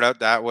I start out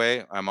that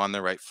way, I'm on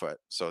the right foot.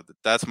 So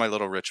that's my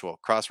little ritual: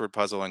 crossword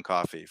puzzle and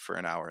coffee for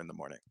an hour in the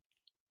morning.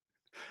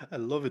 I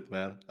love it,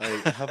 man.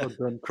 I haven't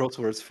done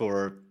crosswords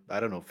for, I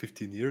don't know,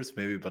 15 years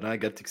maybe, but I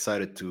get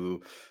excited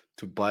to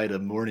buy the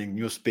morning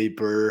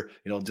newspaper,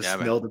 just Yeah,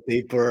 man. smell the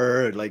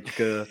paper,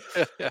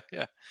 Yeah,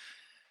 yeah.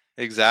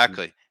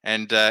 Exactly.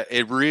 And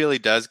it really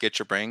does get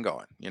your brain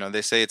going.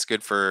 They say it's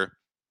good for,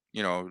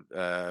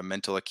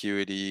 mental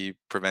acuity,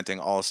 preventing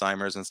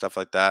Alzheimer's and stuff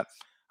like that.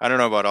 I don't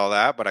know about all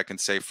that, but I can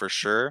say for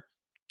sure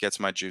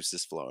gets my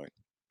juices flowing.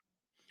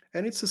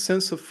 and it's a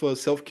sense of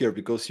self-care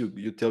because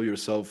you tell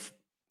yourself,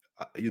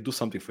 you do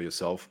something for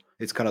yourself.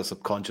 It's kind of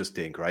subconscious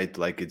thing, right?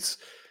 Like it's,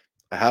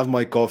 I have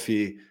my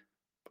coffee,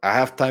 I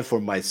have time for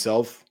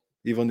myself,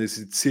 even if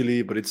it's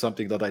silly, but it's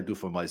something that I do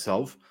for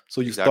myself.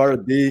 So you Exactly. start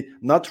a day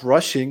not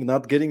rushing,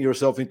 not getting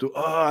yourself into,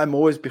 oh, I'm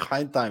always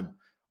behind time,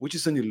 which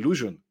is an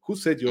illusion. Who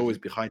said you're Hmm. always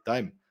behind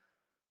time?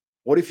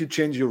 What if you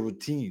change your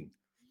routine?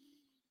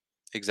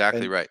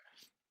 Exactly And right.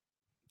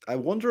 I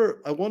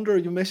wonder,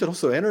 you mentioned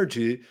also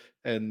energy,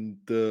 and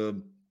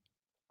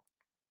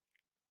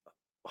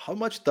how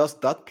much does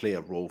that play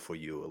a role for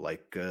you?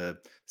 Like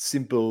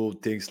simple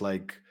things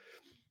like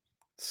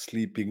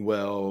sleeping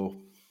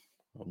well,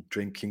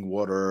 drinking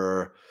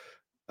water,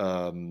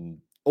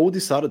 all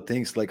these other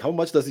things. Like how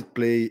much does it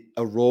play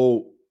a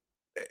role?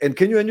 And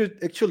can you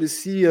actually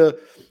see a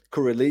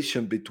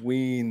correlation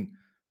between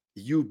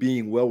you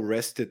being well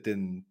rested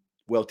and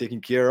well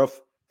taken care of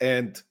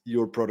and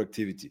your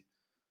productivity?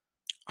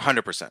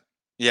 100%.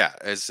 Yeah,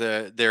 as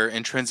they're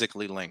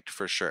intrinsically linked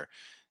for sure.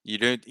 You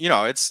do,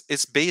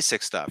 it's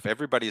basic stuff.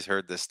 Everybody's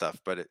heard this stuff,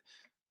 but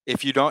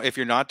if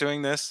you're not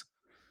doing this,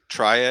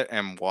 try it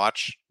and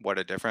watch what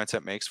a difference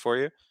it makes for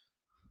you.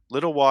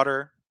 Little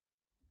water,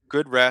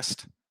 good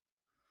rest,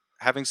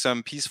 having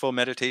some peaceful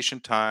meditation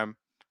time,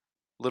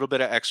 a little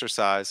bit of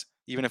exercise,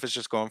 even if it's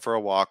just going for a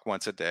walk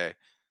once a day,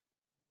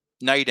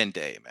 night and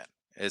day, man.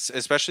 It's,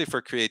 especially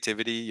for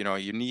creativity,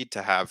 you need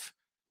to have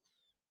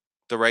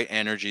the right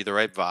energy, the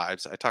right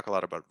vibes. I talk a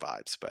lot about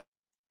vibes, but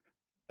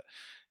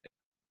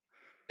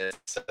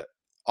it's,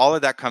 all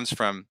of that comes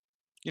from,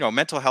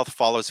 mental health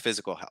follows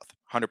physical health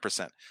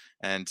 100%.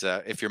 And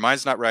if your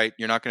mind's not right,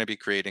 you're not going to be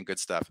creating good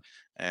stuff.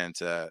 And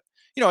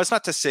it's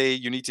not to say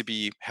you need to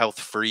be health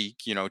freak,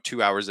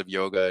 2 hours of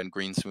yoga and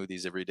green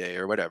smoothies every day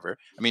or whatever.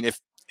 I mean, if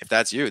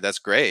that's you, that's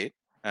great.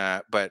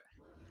 But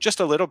just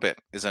a little bit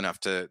is enough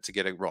to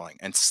get it rolling.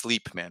 And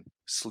sleep, man,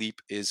 sleep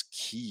is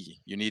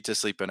key. You need to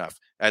sleep enough,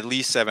 at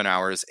least 7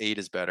 hours. 8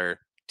 is better,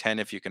 10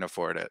 if you can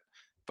afford it.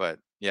 But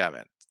yeah,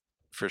 man,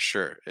 for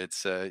sure.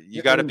 It's you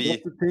Yeah, got to and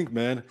that's be the thing,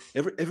 man.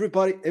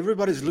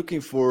 Everybody's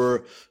looking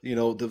for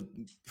the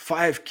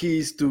 5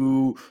 keys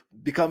to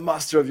become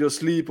master of your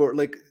sleep, or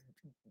like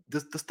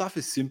the stuff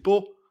is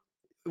simple.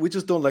 We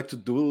just don't like to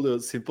do the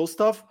simple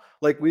stuff.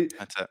 Like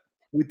that's it.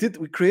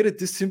 we created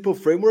this simple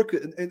framework,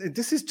 and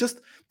this is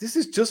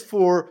just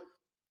for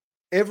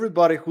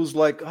everybody who's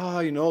like,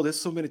 there's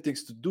so many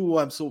things to do.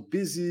 I'm so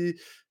busy,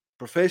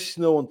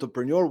 professional,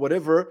 entrepreneur,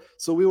 whatever.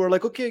 So we were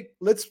like, okay,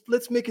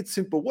 let's make it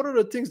simple. What are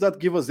the things that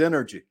give us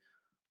energy?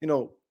 you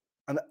know,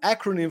 an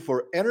acronym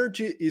for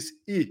energy is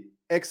E,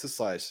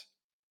 exercise,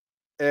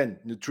 N,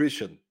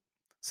 nutrition.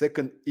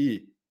 Second,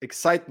 E,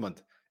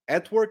 excitement,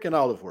 at work and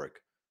out of work.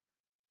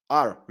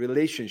 R,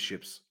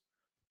 relationships.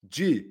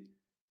 G,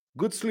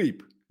 good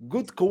sleep,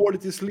 good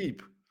quality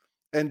sleep.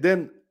 And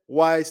then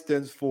Y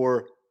stands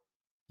for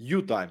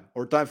you time,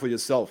 or time for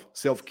yourself,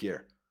 self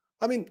care.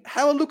 I mean,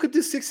 have a look at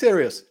these 6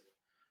 areas.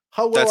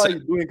 How well That's are it.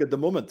 you doing at the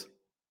moment?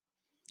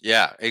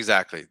 Yeah,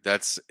 exactly.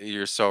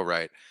 You're so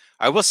right.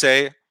 I will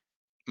say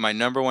my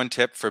number one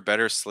tip for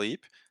better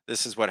sleep.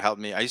 This is what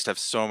helped me. I used to have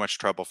so much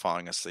trouble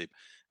falling asleep,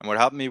 and what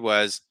helped me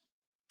was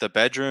the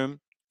bedroom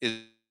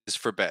is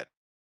for bed.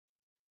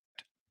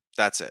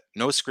 That's it.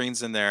 No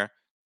screens in there,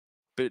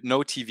 but no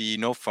TV,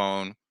 no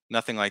phone,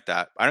 nothing like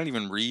that. I don't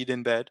even read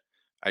in bed.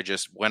 I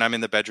just, when I'm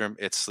in the bedroom,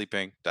 it's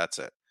sleeping. That's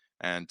it.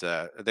 And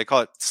they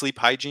call it sleep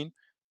hygiene.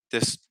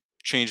 This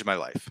changed my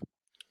life.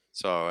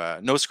 So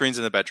no screens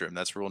in the bedroom.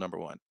 That's rule number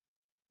one.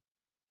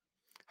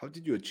 How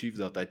did you achieve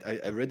that?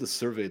 I read a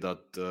survey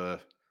that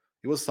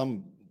it was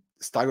some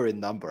staggering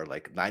number,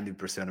 like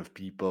 90% of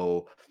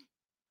people,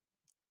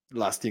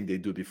 last thing they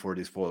do before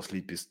they fall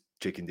asleep is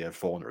checking their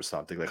phone or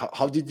something. Like,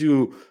 how did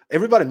you?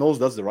 Everybody knows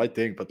that's the right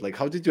thing, but like,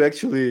 how did you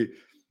actually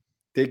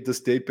take the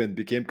step and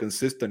became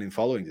consistent in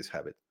following this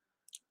habit?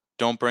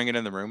 Don't bring it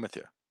in the room with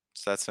you.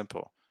 It's that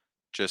simple.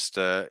 Just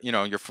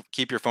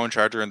keep your phone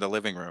charger in the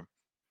living room.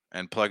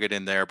 and plug it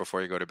in there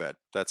before you go to bed.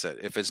 That's it.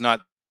 If it's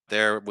not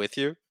there with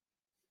you,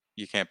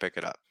 you can't pick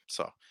it up.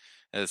 So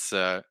it's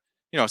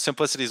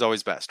simplicity is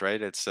always best,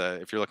 right? It's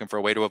if you're looking for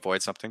a way to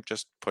avoid something,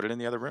 just put it in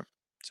the other room.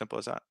 Simple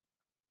as that.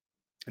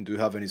 And do you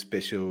have any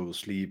special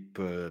sleep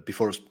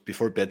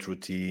before bed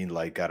routine?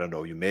 Like, I don't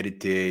know, you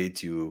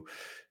meditate, you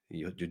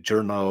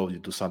journal, you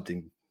do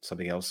something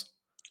else.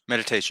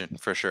 Meditation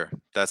for sure.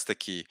 That's the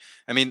key.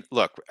 I mean,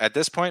 look, at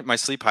this point, my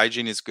sleep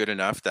hygiene is good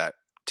enough that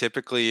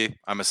typically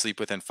I'm asleep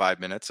within 5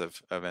 minutes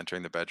of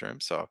entering the bedroom.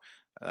 So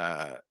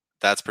uh,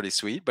 that's pretty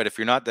sweet. But if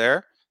you're not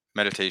there,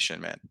 meditation,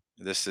 man.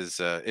 This is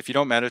if you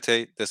don't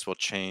meditate, this will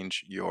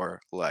change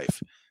your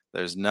life.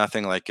 There's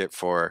nothing like it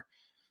for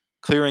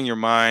clearing your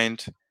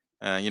mind.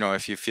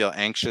 If you feel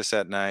anxious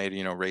at night,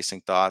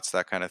 racing thoughts,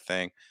 that kind of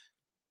thing,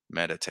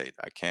 meditate.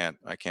 I can't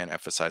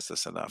emphasize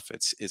this enough.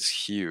 It's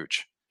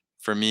huge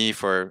for me.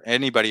 For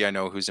anybody I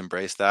know who's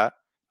embraced that,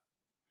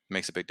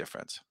 makes a big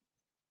difference.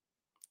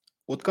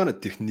 What kind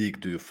of technique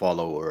do you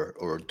follow,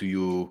 or do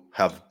you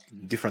have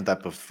different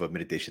type of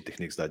meditation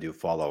techniques that you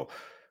follow?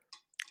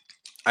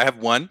 I have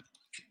one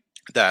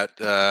that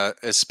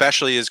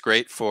especially is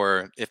great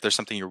for if there's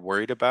something you're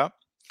worried about,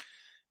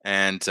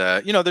 and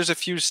there's a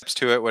few steps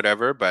to it,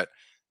 whatever. But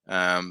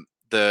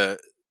the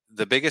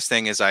biggest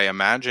thing is I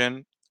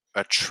imagine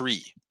a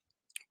tree,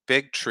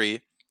 big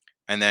tree,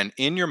 and then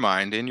in your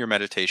mind, in your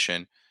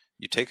meditation,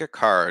 you take a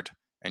card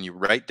and you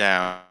write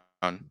down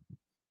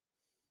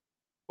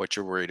what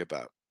you're worried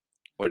about.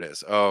 What it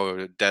is?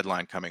 Oh,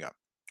 deadline coming up.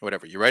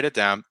 Whatever. You write it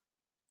down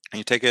and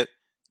you take it,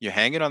 you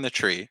hang it on the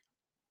tree,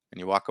 and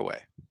you walk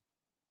away.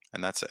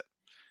 And that's it.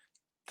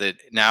 That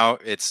now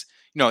it's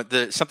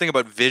the something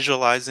about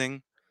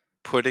visualizing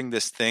putting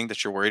this thing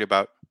that you're worried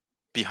about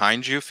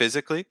behind you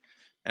physically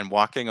and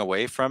walking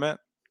away from it.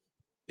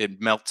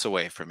 It melts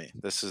away for me.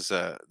 This is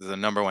the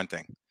number one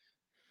thing.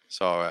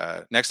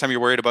 So next time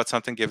you're worried about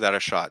something, give that a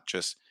shot.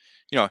 Just,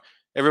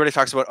 everybody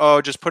talks about,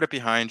 oh, just put it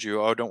behind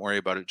you. Oh, don't worry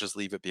about it. Just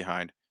leave it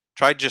behind.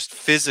 Try just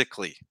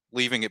physically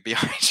leaving it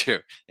behind you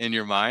in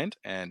your mind,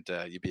 and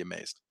you'd be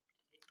amazed.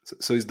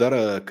 So is that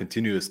a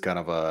continuous kind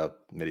of a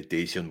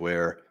meditation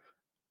where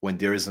when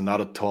there is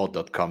another thought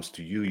that comes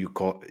to you,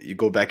 you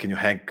go back and you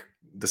hang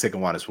the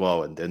second one as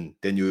well, and then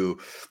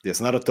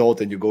there's another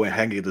thought and you go and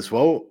hang it as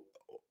well?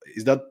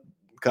 Is that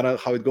kind of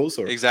how it goes,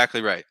 or?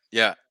 Exactly right.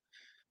 Yeah.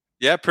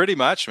 Yeah, pretty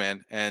much,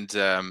 man. And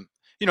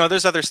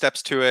there's other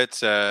steps to it,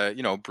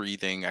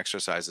 breathing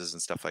exercises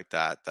and stuff like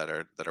that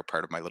are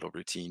part of my little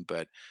routine.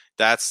 But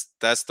that's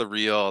the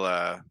real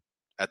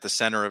at the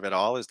center of it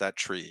all is that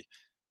tree.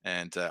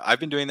 And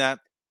I've been doing that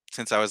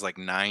since I was like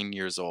 9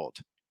 years old,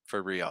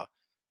 for real.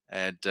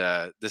 And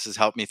this has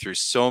helped me through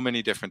so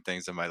many different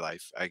things in my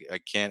life. I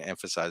can't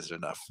emphasize it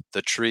enough.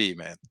 The tree,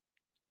 man.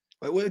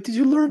 Where did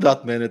you learn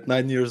that, man, at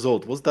 9 years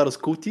old? Was that a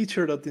school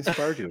teacher that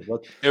inspired you?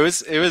 What? It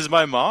was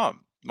my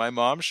mom. My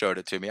mom showed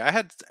it to me. I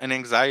had an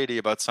anxiety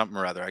about something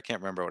or other. I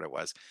can't remember what it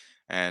was,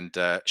 and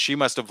she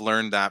must have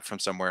learned that from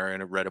somewhere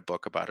and read a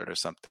book about it or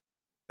something.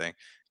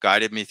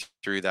 Guided me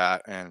through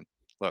that. And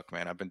look,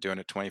 man, I've been doing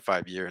it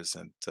 25 years,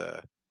 and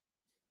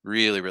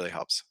really, really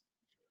helps.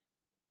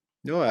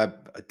 No, I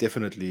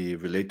definitely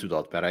relate to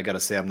that, but I gotta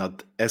say I'm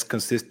not as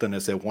consistent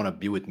as I want to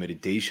be with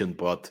meditation,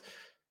 but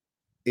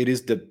it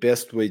is the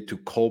best way to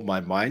calm my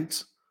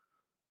mind.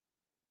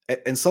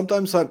 And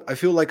sometimes I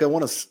feel like I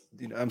want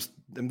to,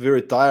 I'm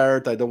very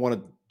tired. I don't want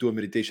to do a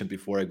meditation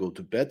before I go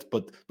to bed,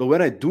 but when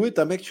I do it,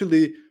 I'm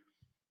actually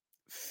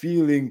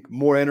feeling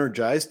more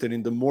energized, and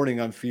in the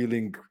morning I'm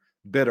feeling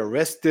better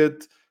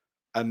rested.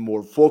 I'm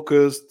more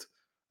focused.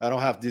 I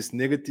don't have these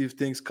negative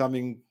things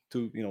coming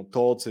to,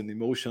 thoughts and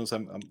emotions.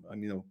 I'm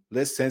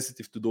less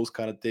sensitive to those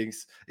kind of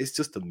things. It's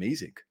just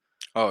amazing.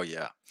 Oh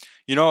yeah.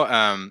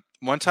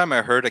 One time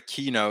I heard a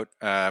keynote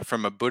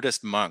from a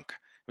Buddhist monk.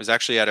 It was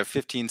actually at a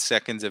 15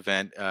 seconds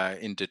event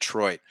in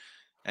Detroit,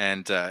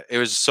 and it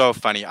was so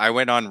funny. I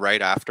went on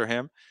right after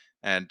him,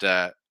 and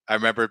I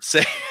remember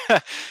saying,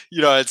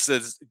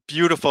 it's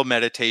beautiful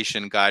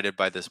meditation guided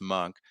by this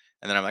monk.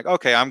 And then I'm like,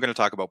 okay, I'm going to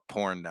talk about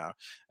porn now.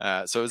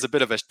 So it was a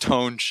bit of a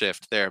tone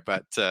shift there,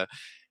 but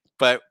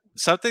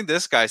something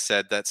this guy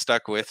said that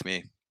stuck with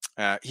me.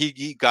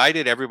 He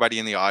guided everybody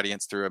in the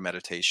audience through a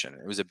meditation.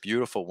 It was a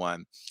beautiful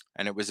one,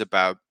 and it was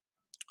about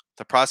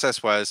the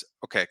process was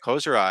okay.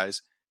 Close your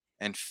eyes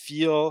and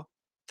feel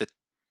the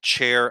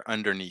chair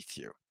underneath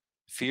you.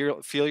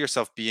 Feel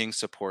yourself being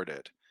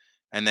supported,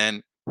 and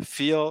then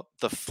feel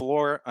the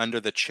floor under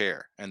the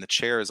chair, and the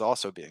chair is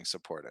also being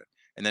supported.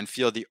 And then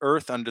feel the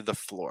earth under the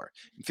floor,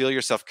 and feel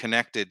yourself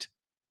connected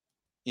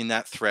in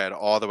that thread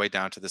all the way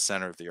down to the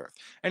center of the earth.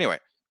 Anyway,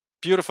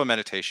 beautiful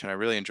meditation. I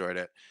really enjoyed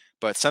it.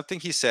 But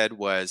something he said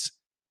was,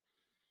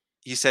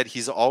 he said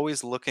he's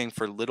always looking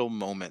for little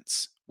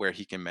moments where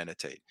he can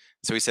meditate.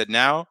 So he said,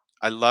 now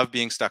I love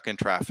being stuck in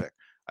traffic.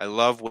 I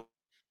love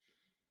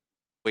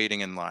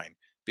waiting in line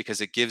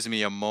because it gives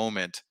me a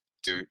moment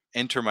to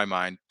enter my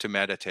mind, to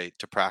meditate,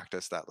 to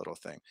practice that little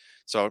thing.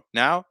 So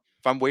now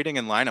if I'm waiting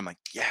in line, I'm like,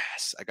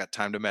 yes, I got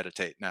time to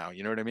meditate now.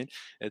 You know what I mean?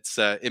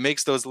 It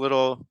makes those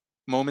little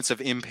moments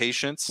of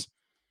impatience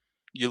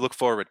you look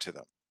forward to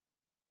them.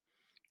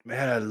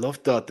 Man, I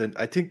love that, and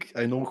I think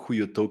I know who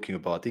you're talking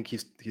about. I think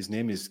his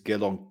name is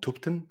Gelong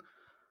Tupten.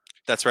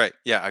 That's right.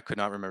 Yeah, I could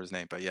not remember his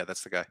name, but yeah,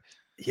 that's the guy.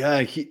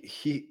 Yeah,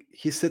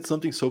 he said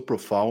something so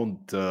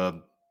profound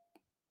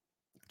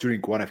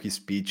during one of his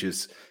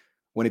speeches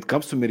when it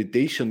comes to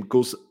meditation,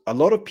 because a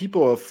lot of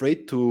people are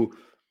afraid to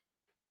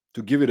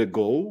give it a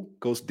go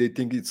because they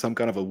think it's some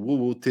kind of a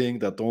woo-woo thing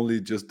that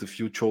only just a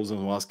few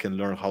chosen ones can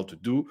learn how to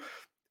do.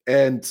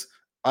 And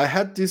I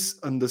had this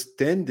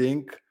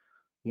understanding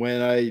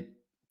when I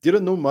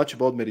didn't know much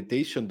about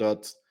meditation that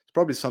it's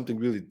probably something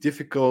really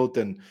difficult,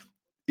 and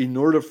in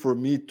order for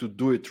me to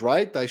do it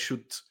right, I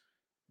should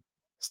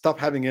stop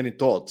having any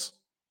thoughts.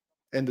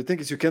 And the thing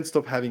is, you can't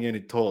stop having any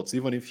thoughts.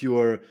 Even if you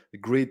are a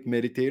great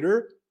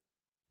meditator,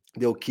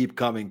 they'll keep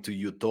coming to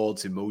you,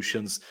 thoughts,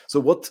 emotions. So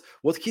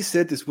what he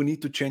said is we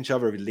need to change our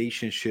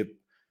relationship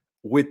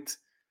with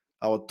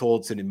our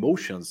thoughts and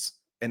emotions.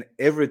 And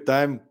every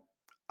time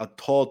a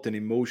thought and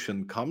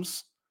emotion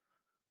comes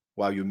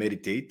while you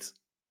meditate,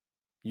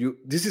 you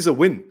this is a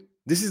win.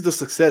 This is the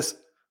success,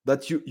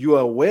 that you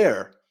are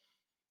aware.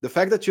 The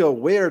fact that you're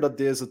aware that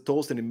there's a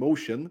thought and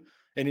emotion,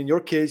 and in your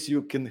case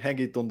you can hang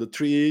it on the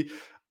tree,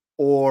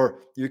 or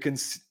you can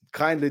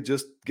kindly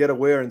just get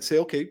aware and say,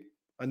 okay,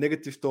 a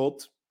negative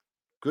thought,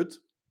 good,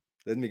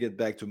 let me get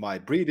back to my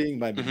breathing,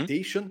 my Hmm.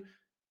 meditation.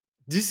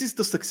 This is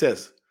the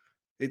success.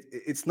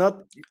 It's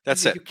not,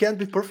 That's it. you can't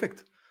be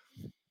perfect.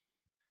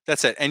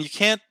 That's it. And you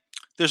can't,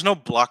 there's no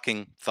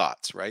blocking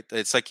thoughts, right?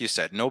 It's like you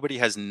said, nobody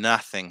has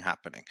nothing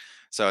happening.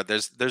 So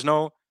there's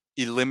no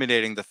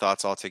eliminating the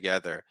thoughts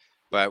altogether.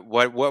 But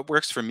what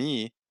works for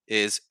me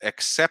is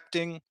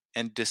accepting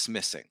and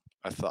dismissing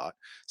a thought.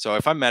 So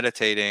if I'm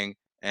meditating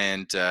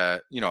and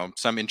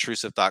some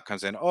intrusive thought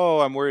comes in,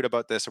 oh, I'm worried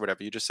about this or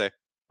whatever, you just say,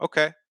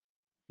 okay,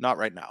 not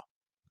right now.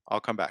 I'll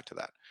come back to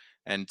that.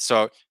 And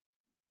so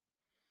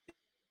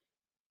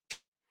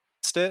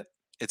it,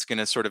 it's going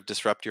to sort of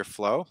disrupt your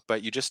flow,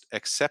 but you just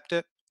accept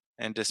it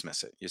and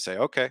dismiss it. You say,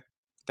 okay,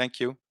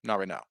 thank you, not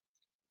right now.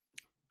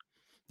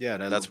 Yeah,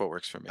 and That's what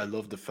works for I me.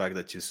 love the fact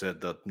that you said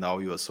that now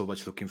you are so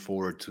much looking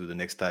forward to the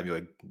next time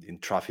you're in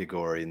traffic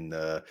or in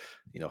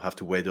have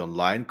to wait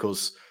online,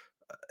 because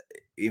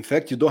in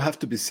fact you don't have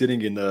to be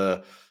sitting in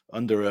a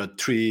under a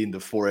tree in the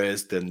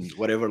forest and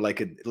whatever,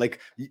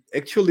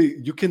 actually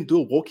you can do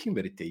a walking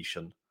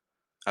meditation.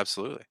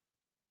 Absolutely.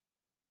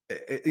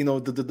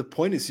 The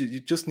point is you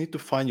just need to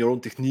find your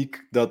own technique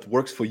that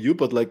works for you,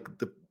 but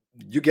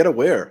you get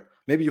aware.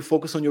 Maybe you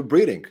focus on your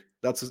breathing.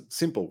 That's a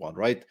simple one,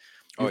 right?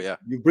 Oh, you yeah.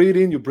 you breathe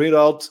in, you breathe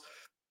out.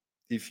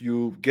 If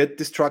you get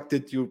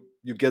distracted, you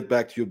get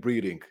back to your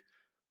breathing.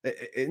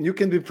 And you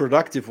can be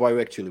productive while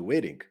you're actually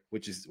waiting,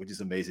 which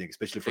is amazing,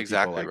 especially for people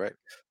Exactly right.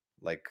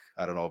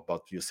 I don't know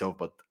about yourself,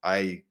 but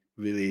I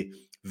really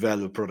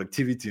value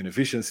productivity and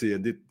efficiency,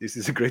 and this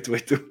is a great way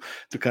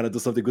to kind of do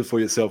something good for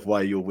yourself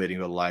while you're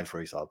waiting online, for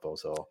example.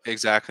 So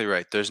Exactly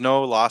right. There's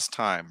no lost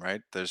time,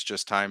 right? There's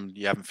just time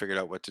you haven't figured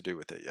out what to do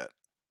with it yet.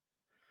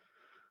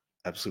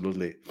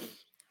 absolutely.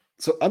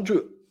 So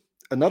Andrew,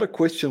 another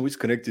question which is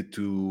connected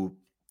to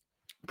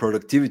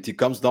productivity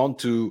comes down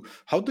to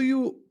how do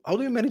you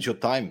manage your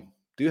time?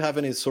 Do you have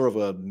any sort of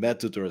a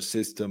method or a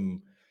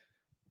system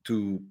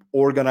to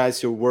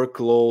organize your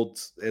workload?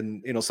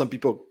 And some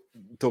people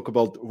talk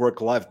about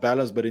work-life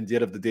balance, but in the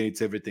end of the day,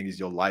 it's everything is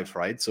your life,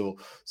 right? So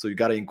you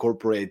got to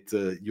incorporate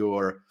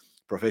your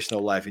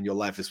professional life in your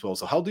life as well.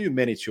 So how do you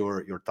manage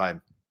your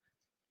time?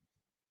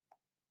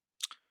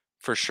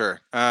 For sure.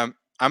 I'm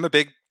a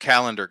big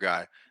calendar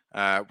guy,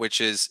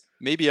 which is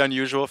maybe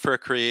unusual for a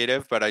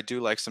creative, but I do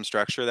like some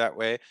structure that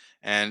way.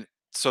 And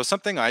so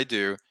something I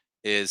do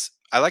is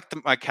I like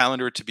my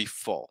calendar to be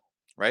full,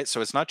 right? So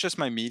it's not just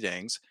my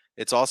meetings.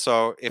 It's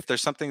also if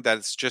there's something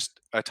that's just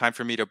a time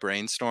for me to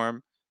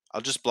brainstorm,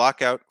 I'll just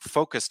block out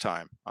focus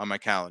time on my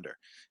calendar.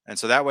 And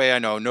so that way I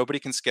know nobody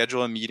can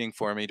schedule a meeting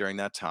for me during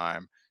that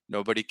time.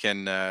 Nobody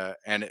can,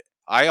 and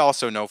I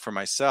also know for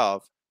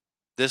myself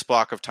this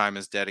block of time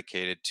is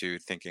dedicated to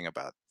thinking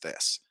about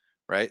this,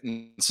 right?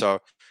 And so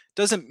it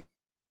doesn't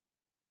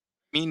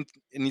mean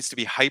it needs to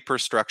be hyper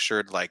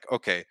structured, like,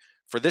 okay,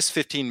 for this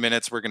 15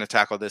 minutes, we're going to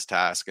tackle this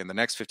task, and the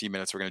next 15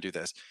 minutes, we're going to do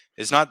this.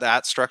 It's not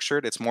that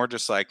structured. It's more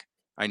just like,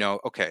 I know,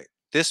 okay,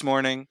 this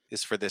morning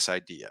is for this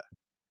idea.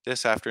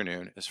 This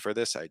afternoon is for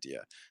this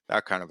idea,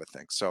 that kind of a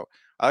thing. So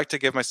I like to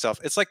give myself,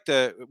 it's like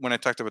when I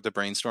talked about the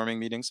brainstorming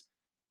meetings,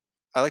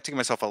 I like to give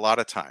myself a lot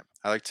of time.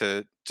 I like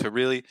to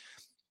really,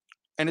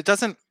 and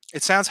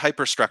it sounds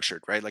hyper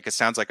structured, right? Like it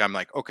sounds like I'm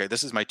like, okay,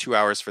 this is my 2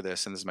 hours for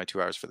this and this is my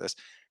 2 hours for this.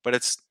 But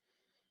it's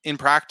in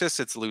practice,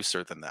 it's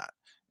looser than that.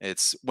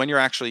 It's when you're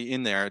actually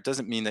in there, it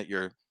doesn't mean that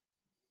you're,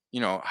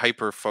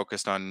 hyper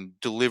focused on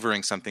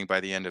delivering something by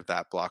the end of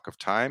that block of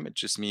time. It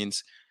just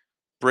means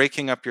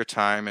breaking up your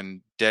time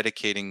and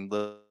dedicating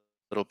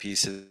little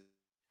pieces,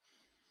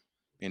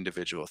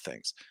 individual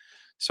things.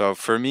 So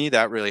for me,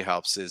 that really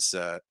helps is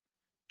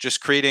just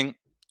creating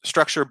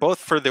structure both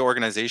for the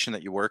organization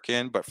that you work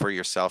in, but for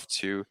yourself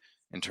too,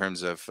 in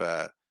terms of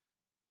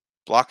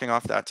blocking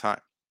off that time.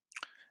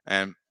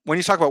 And when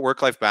you talk about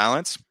work-life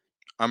balance,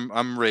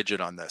 I'm rigid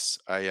on this.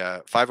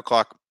 5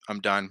 o'clock, I'm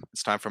done.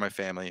 It's time for my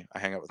family. I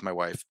hang out with my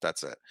wife.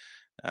 That's it.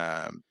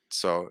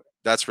 So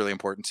that's really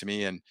important to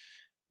me, and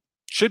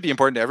should be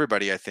important to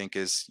everybody. I think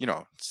is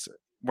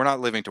we're not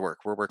living to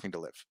work. We're working to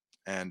live,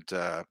 and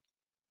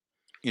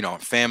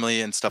family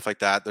and stuff like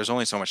that. There's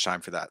only so much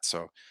time for that.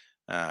 So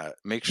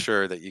make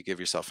sure that you give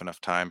yourself enough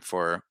time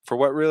for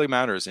what really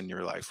matters in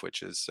your life,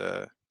 which is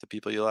the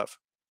people you love.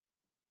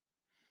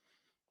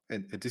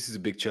 And this is a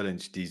big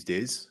challenge these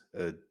days.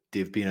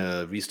 There've been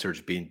a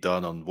research being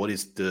done on what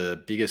is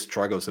the biggest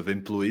struggles of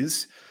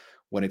employees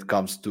when it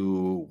comes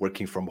to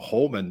working from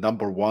home. And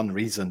number one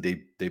reason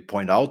they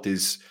point out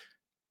is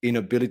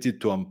inability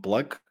to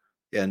unplug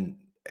and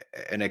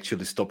and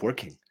actually stop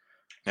working.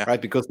 Yeah,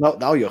 Right? Because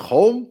now you're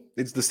home,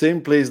 it's the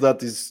same place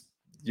that is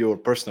your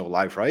personal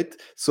life, right?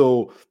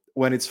 So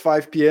when it's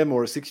 5 p.m.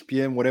 or 6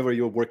 p.m., whenever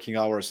your working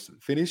hours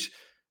finish,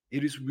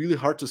 it is really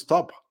hard to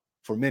stop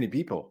for many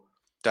people.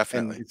 And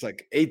definitely. it's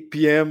like 8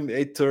 p.m.,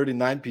 8:30,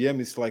 9 p.m.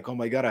 It's like, oh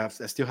my God, I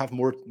still have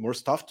more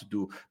stuff to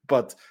do.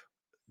 But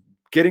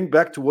getting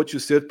back to what you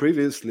said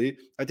previously,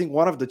 I think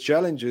one of the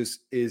challenges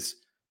is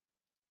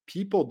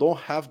people don't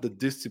have the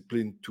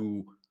discipline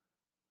to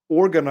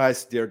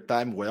organize their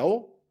time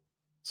well.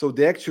 So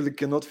they actually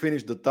cannot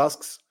finish the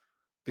tasks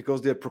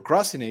because they're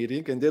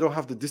procrastinating and they don't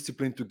have the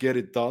discipline to get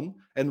it done.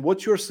 And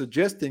what you're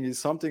suggesting is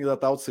something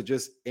that I would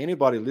suggest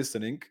anybody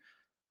listening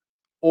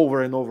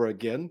over and over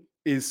again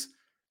is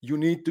you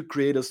need to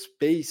create a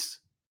space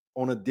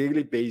on a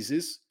daily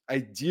basis,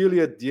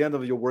 ideally at the end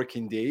of your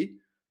working day.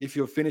 If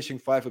you're finishing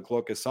 5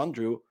 o'clock as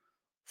Andrew,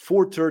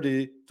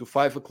 4:30 to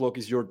 5 o'clock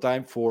is your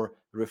time for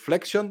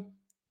reflection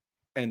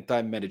and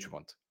time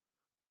management.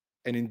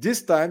 And in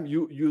this time,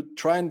 you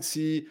try and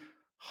see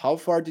how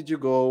far did you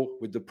go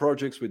with the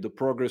projects, with the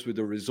progress, with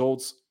the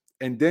results,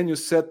 and then you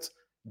set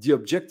the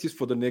objectives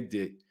for the next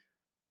day.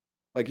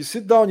 Like you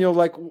sit down, you're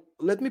like,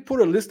 let me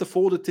put a list of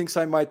all the things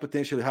I might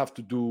potentially have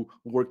to do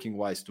working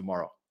wise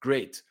tomorrow.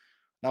 Great.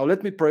 Now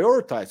let me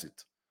prioritize it.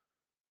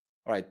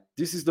 All right,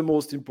 this is the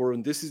most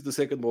important. This is the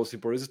second most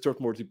important. This is the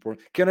third most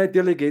important. Can I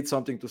delegate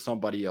something to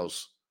somebody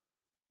else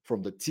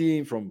from the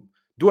team?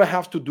 Do I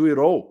have to do it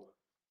all?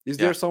 Is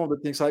there Yeah, some of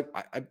the things I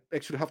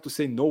actually have to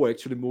say no, I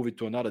actually move it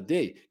to another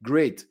day?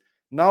 Great.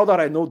 Now that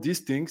I know these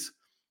things,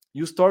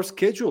 you start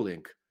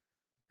scheduling.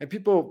 And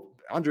people,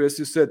 Andre, as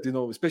you said,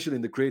 especially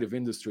in the creative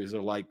industries,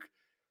 are like,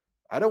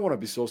 I don't want to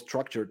be so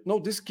structured. No,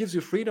 this gives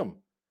you freedom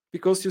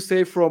because you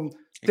say from 10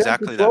 to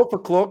exactly that. 12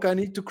 o'clock, I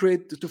need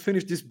to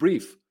finish this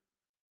brief.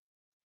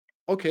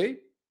 Okay.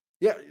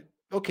 Yeah.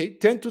 Okay.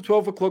 10 to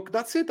 12 o'clock.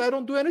 That's it. I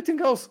don't do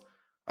anything else.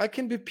 I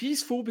can be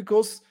peaceful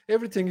because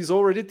everything is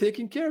already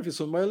taken care of.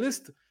 It's on my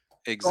list.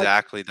 Right?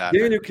 Exactly that.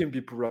 Then you can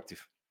be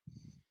productive.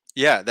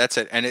 Yeah, that's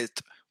it. And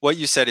what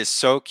you said is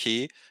so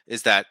key,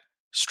 is that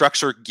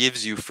structure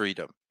gives you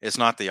freedom. It's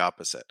not the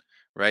opposite,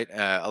 right?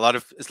 A lot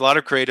of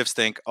creatives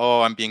think,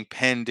 oh, I'm being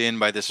penned in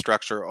by this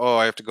structure. Oh,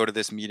 I have to go to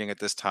this meeting at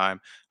this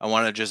time. I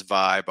want to just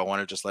vibe. I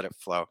want to just let it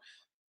flow.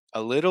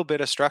 A little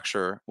bit of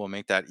structure will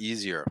make that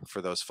easier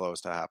for those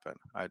flows to happen.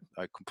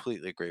 I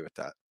completely agree with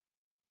that.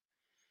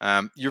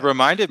 You Yeah.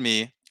 reminded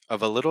me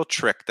of a little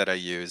trick that I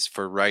use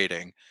for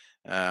writing.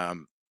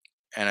 Um,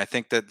 and I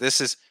think that this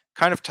is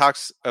kind of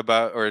talks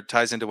about, or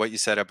ties into what you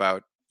said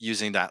about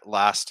using that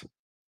last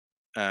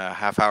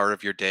half hour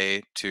of your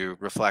day to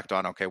reflect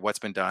on, okay, what's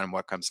been done and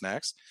what comes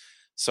next.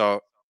 So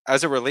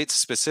as it relates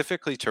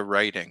specifically to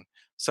writing,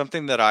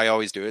 something that I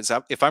always do is,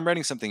 if I'm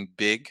writing something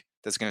big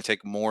that's going to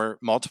take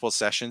multiple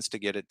sessions to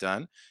get it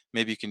done,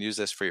 maybe you can use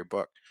this for your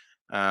book.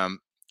 Um,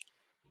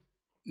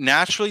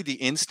 Naturally, the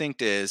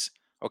instinct is,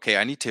 okay,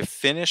 I need to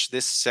finish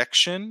this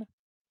section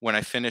when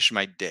I finish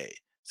my day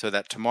so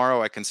that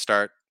tomorrow I can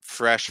start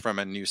fresh from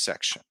a new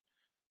section.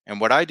 And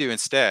what I do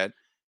instead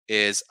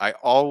is I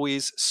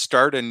always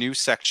start a new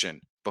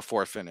section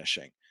before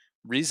finishing.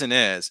 Reason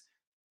is,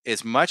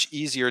 it's much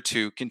easier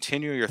to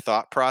continue your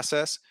thought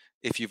process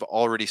if you've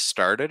already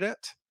started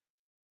it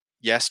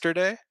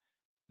yesterday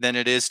than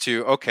it is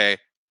to, okay,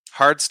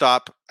 hard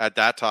stop at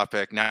that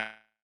topic. Now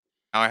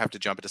I have to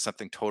jump into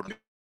something totally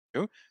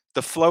new.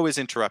 The flow is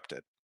interrupted.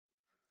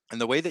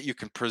 And the way that you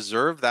can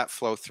preserve that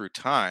flow through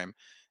time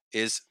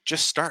is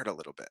just start a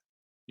little bit.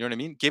 You know what I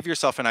mean? Give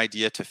yourself an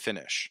idea to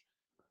finish.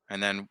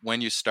 And then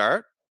when you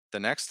start the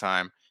next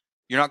time,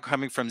 you're not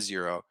coming from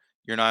zero.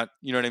 You're not,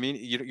 you know what I mean?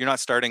 You're not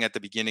starting at the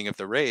beginning of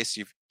the race.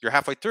 You're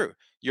halfway through.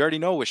 You already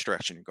know which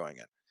direction you're going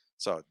in.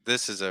 So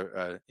this is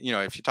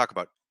if you talk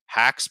about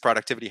hacks,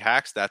 productivity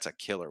hacks, that's a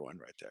killer one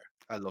right there.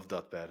 I love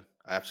that, man.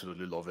 I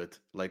absolutely love it.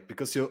 Like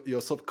because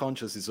your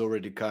subconscious is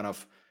already kind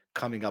of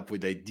coming up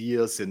with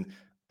ideas and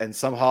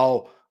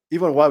somehow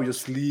even while you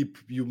sleep,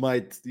 you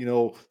might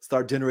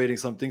start generating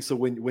something. So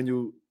when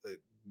you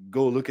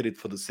go look at it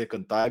for the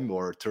second time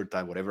or third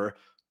time, whatever,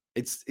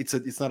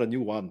 it's not a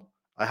new one.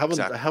 I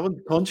Exactly. haven't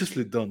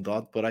consciously done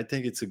that, but I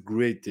think it's a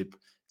great tip.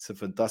 It's a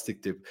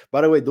fantastic tip.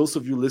 By the way, those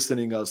of you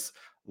listening us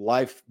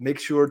live, make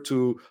sure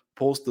to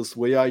post us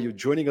where are you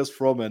joining us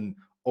from, and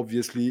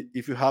obviously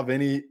if you have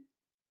any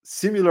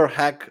similar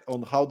hack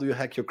on how do you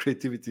hack your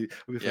creativity, it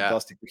would be Yeah,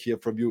 fantastic to hear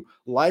from you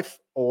live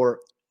or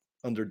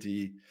under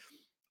the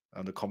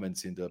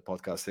comments in the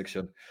podcast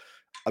section.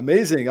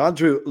 Amazing,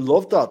 Andrew.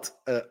 Love that.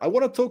 I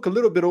want to talk a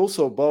little bit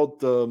also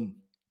about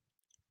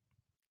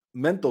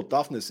mental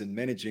toughness in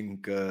managing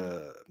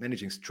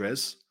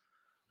stress.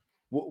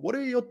 What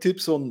are your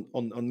tips on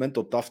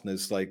mental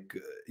toughness? Like,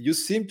 you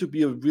seem to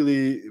be a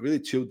really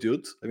chill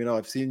dude. I mean,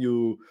 I've seen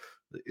you,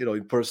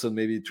 in person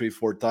maybe 3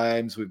 4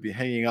 times. We've been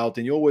hanging out,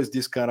 and you're always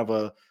this kind of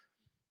a,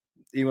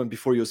 even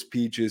before your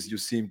speeches, you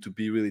seem to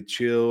be really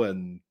chill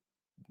and,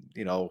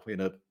 in a,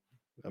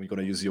 I'm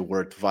going to use your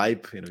word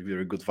vibe,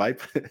 very good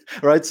vibe,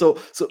 right? So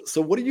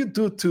what do you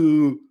do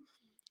to,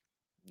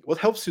 what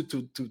helps you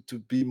to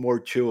be more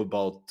chill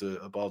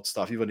about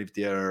stuff, even if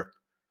they're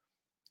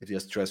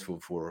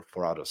stressful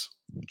for others?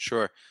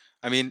 sure.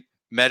 I mean,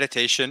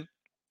 meditation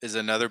is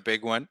another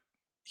big one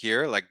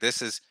here. Like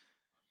this is,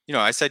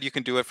 I said you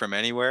can do it from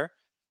anywhere.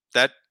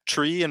 That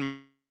tree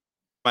in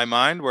my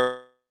mind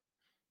where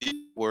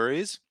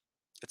worries,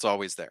 it's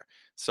always there.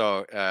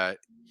 So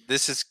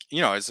this is,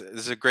 this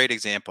is a great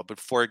example.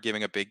 Before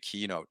giving a big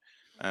keynote,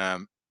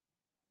 um,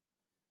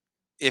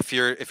 if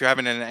you're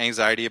having an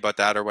anxiety about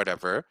that or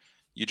whatever,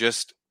 you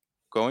just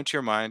go into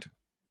your mind,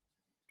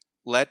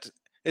 let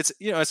it's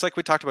it's like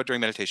we talked about during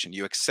meditation.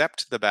 You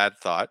accept the bad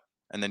thought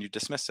and then you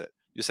dismiss it.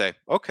 You say,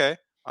 okay,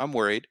 I'm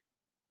worried,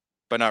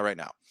 but not right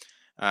now.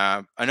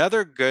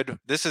 Another good,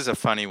 this is a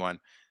funny one.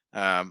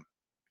 um,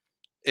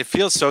 it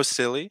feels so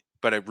silly,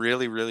 but it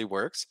really really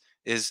works,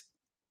 is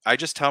I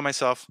just tell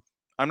myself,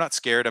 I'm not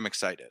scared, I'm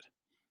excited.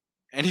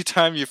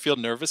 Anytime you feel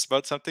nervous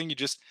about something, you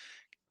just,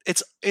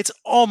 it's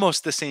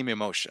almost the same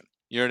emotion.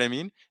 You know what I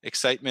mean?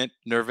 Excitement,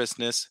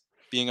 nervousness,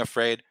 being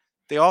afraid,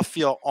 they all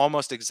feel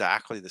almost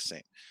exactly the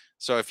same.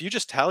 So if you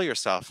just tell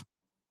yourself,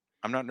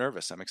 I'm not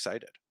nervous, I'm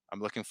excited, I'm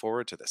looking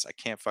forward to this, I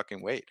can't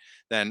fucking wait,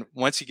 then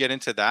once you get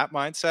into that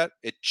mindset,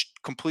 it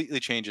completely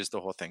changes the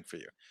whole thing for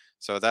you.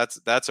 So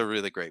that's a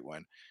really great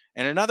one.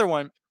 And another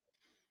one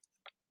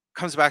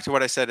comes back to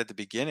what I said at the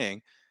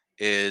beginning,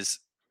 is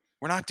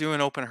we're not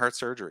doing open heart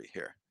surgery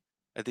here.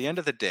 At the end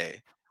of the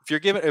day,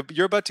 if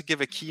you're about to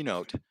give a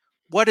keynote,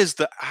 what is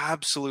the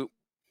absolute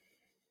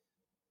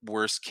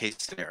worst case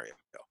scenario?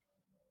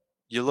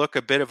 You look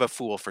a bit of a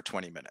fool for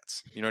 20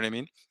 minutes. You know what I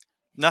mean?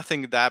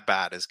 Nothing that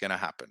bad is going to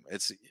happen.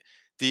 It's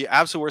the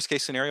absolute worst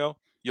case scenario,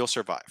 you'll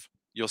survive.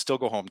 You'll still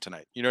go home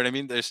tonight. You know what I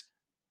mean? There's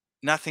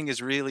nothing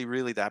is really,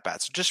 really that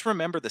bad. So just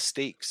remember the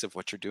stakes of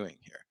what you're doing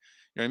here.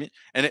 You know what I mean?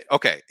 And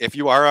okay, if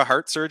you are a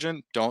heart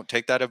surgeon, don't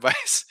take that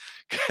advice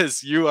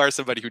because you are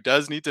somebody who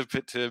does need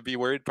to be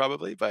worried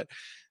probably. But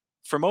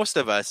for most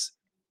of us,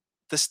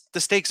 the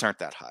stakes aren't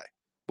that high.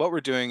 What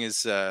we're doing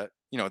is, the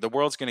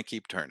world's going to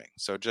keep turning.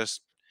 So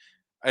just,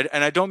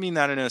 and I don't mean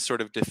that in a sort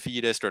of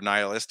defeatist or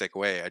nihilistic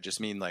way. I just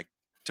mean like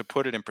to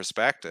put it in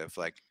perspective.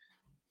 Like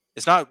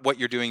it's not what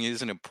you're doing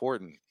isn't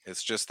important.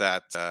 It's just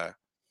that at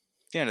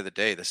the end of the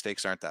day, the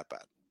stakes aren't that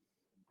bad.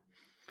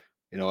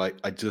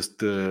 I just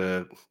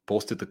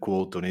posted a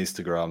quote on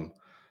Instagram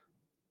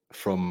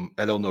from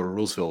Eleanor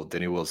Roosevelt,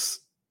 and it was,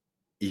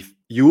 if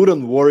you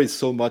wouldn't worry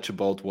so much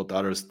about what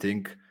others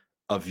think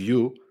of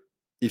you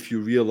if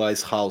you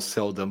realize how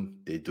seldom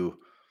they do.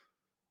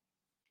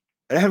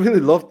 And I really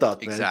love that,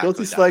 man, because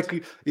Exactly it's that.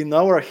 like in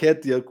our head,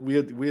 yeah,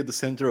 we're the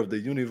center of the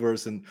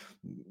universe, and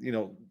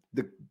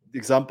the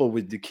example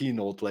with the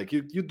keynote, like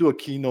you do a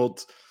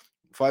keynote,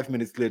 5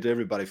 minutes later,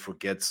 everybody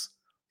forgets,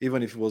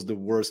 even if it was the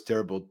worst,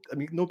 terrible. I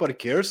mean, nobody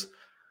cares.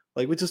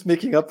 Like, we're just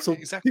making up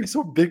something Exactly.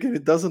 so big, and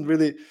it doesn't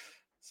really.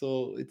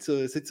 So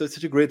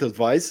such a great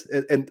advice.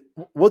 And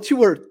what you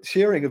were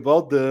sharing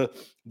about the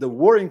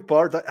worrying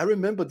part, I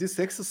remember this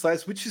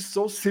exercise, which is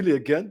so silly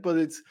again, but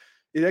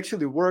it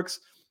actually works.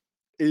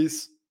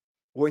 Is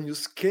when you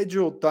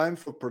schedule time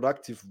for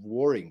productive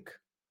worrying,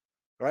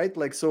 right?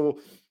 Like, so,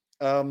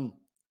 um,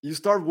 you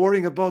start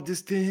worrying about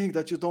this thing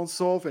that you don't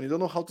solve and you don't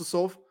know how to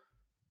solve.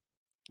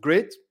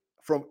 Great.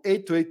 From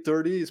 8 to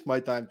 8:30 is my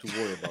time to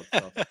worry about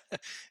stuff.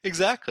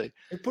 Exactly.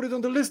 And put it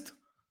on the list.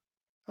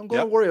 I'm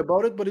gonna Yep. worry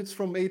about it, but it's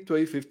from 8 to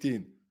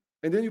 8:15.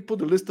 And then you put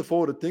the list of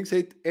all the things,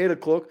 8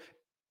 o'clock,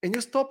 and you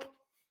stop.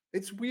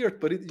 It's weird,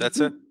 but you That's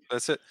it. do.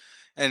 That's it.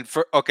 And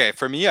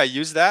for me, I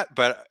use that,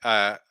 but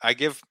I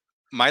give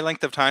my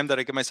length of time that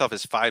I give myself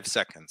is 5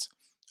 seconds.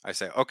 I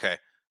say, okay,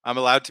 I'm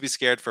allowed to be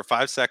scared for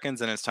 5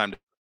 seconds, and it's time to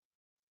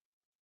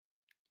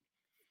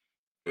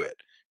do it.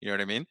 You know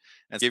what I mean?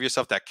 And give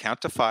yourself that count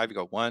to five. You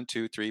go 1,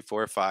 2, 3,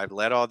 4, 5.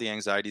 Let all the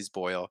anxieties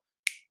boil,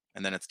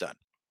 and then it's done.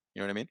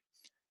 You know what I mean?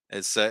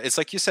 It's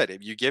like you said.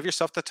 If you give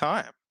yourself the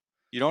time,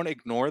 you don't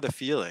ignore the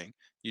feeling.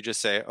 You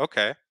just say,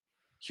 okay,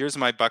 here's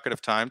my bucket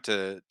of time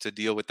to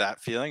deal with that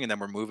feeling, and then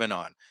we're moving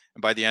on.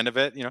 And by the end of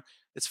it,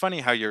 it's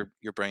funny how your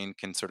brain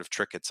can sort of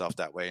trick itself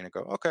that way, and it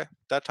go, okay,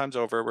 that time's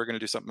over, we're going to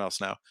do something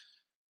else now,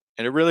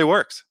 and it really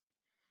works.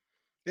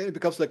 Yeah, it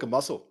becomes like a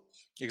muscle.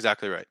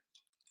 Exactly right.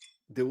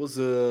 There was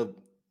a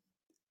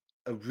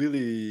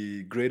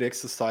really great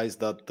exercise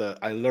that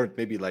I learned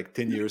maybe like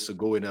 10 years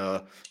ago in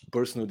a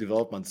personal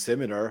development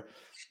seminar.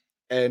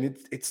 And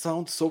it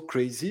sounds so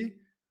crazy,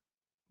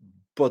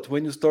 but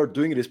when you start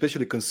doing it,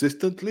 especially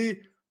consistently,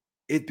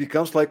 it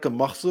becomes like a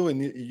muscle, and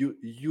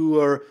you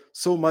are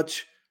so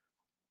much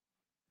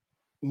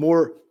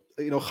more,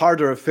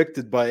 harder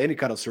affected by any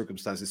kind of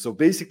circumstances. So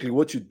basically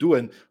what you do,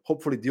 and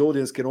hopefully the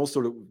audience can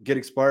also get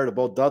inspired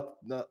about that,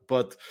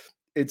 but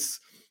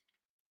it's,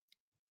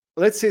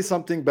 let's say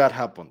something bad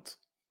happened.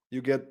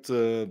 You get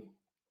you're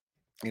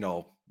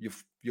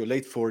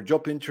late for a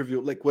job interview,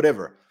 like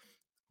whatever.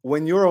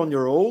 When you're on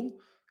your own,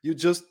 you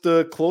just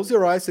close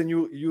your eyes, and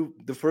you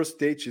the first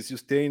stage is you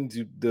stay in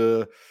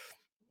the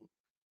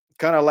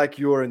kind of like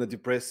you're in a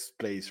depressed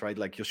place, right?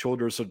 Like your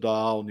shoulders are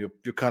down,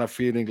 you're kind of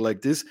feeling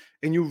like this,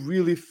 and you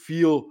really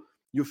feel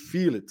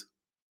it,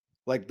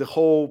 like the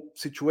whole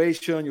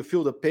situation. You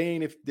feel the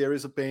pain, if there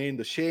is a pain,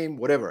 the shame,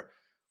 whatever.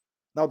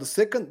 Now the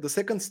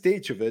second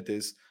stage of it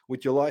is,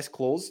 with your eyes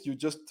closed, you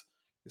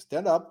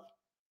stand up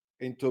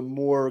into a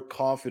more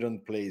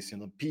confident place,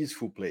 in a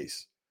peaceful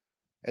place.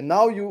 And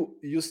now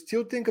you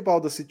still think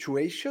about the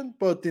situation,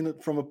 but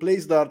from a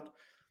place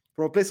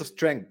of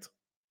strength.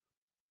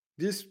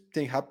 This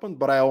thing happened,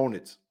 but I own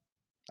it.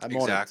 I'm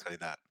on it. Exactly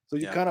that. So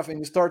you Yeah. kind of, and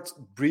you start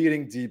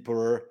breathing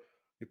deeper.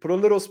 You put a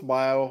little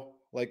smile,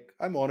 like,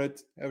 I'm on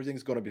it.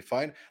 Everything's gonna be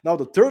fine. Now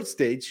the third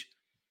stage,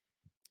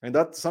 and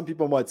that some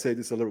people might say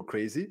this is a little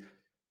crazy.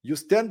 You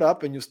stand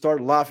up and you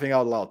start laughing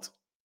out loud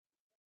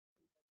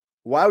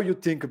while you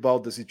think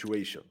about the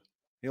situation.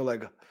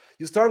 Like,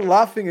 you start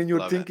laughing, and you're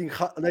Love it. thinking,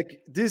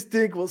 like, this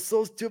thing was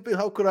so stupid.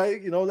 How could I?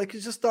 Like,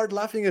 you just start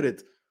laughing at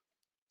it,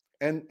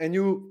 and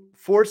you,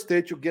 fourth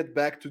stage, you get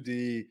back to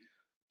the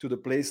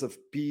place of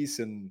peace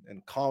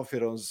and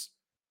confidence.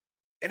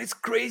 And it's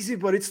crazy,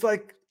 but it's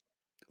like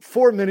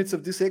 4 minutes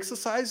of this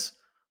exercise,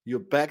 you're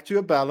back to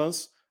your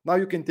balance. Now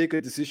you can take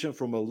a decision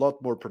from a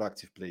lot more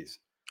productive place.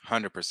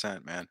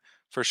 100%, man.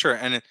 For sure.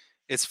 And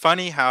it's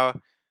funny how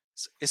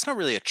it's not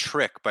really a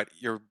trick, but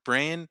your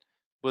brain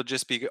will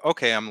just be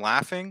okay, I'm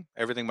laughing,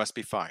 everything must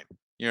be fine.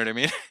 You know what I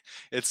mean?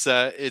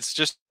 It's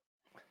just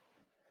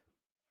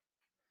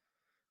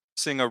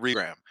seeing a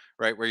regram,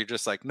 right? Where you're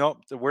just like,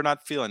 nope, we're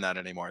not feeling that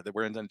anymore. That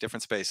we're in a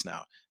different space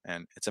now.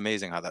 And it's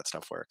amazing how that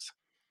stuff works.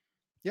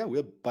 Yeah,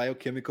 we're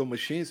biochemical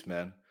machines,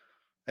 man.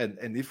 And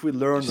if we You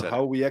learn said it.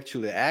 how we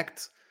actually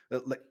act,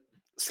 like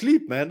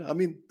sleep, man. I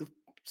mean, the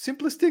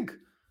simplest thing.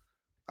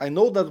 I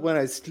know that when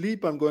I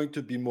sleep, I'm going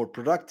to be more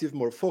productive,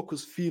 more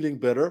focused, feeling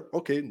better.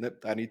 Okay,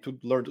 I need to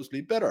learn to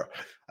sleep better.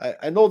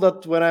 I know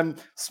that when I'm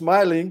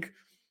smiling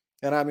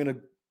and I'm in a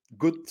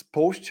good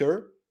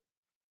posture,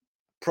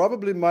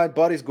 probably my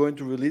body is going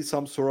to release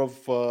some sort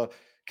of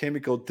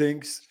chemical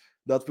things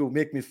that will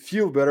make me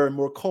feel better and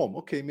more calm.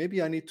 Okay,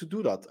 maybe I need to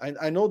do that.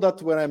 I know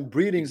that when I'm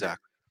breathing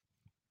Exactly.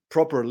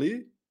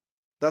 properly,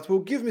 that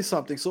will give me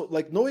something. So,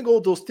 like, knowing all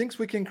those things,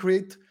 we can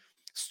create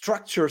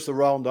structures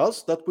around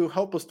us that will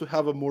help us to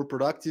have a more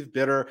productive,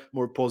 better,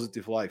 more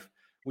positive life,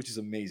 which is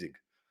amazing.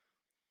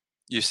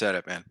 You said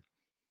it, man.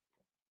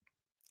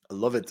 I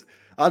love it.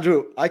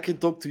 Andrew, I can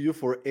talk to you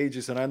for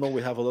ages, and I know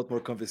we have a lot more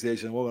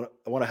conversation. I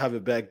want to have you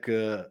back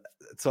at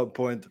some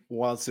point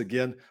once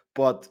again.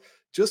 But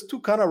just to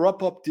kind of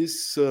wrap up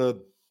this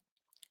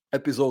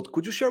episode,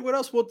 could you share with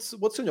us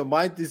what's in your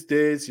mind these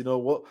days?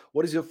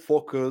 What is your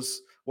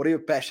focus? What are you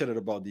passionate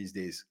about these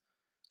days?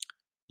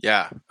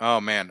 Yeah.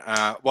 Oh man.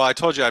 Well, I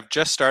told you I've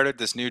just started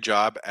this new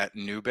job at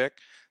Nubic.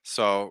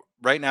 So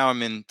right now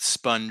I'm in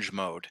sponge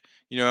mode.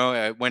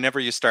 Whenever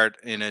you start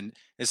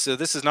so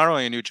this is not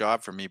only a new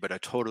job for me, but a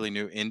totally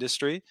new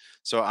industry.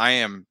 So I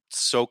am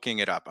soaking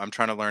it up. I'm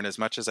trying to learn as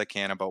much as I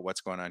can about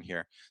what's going on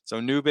here. So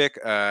Nubic,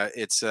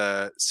 it's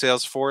a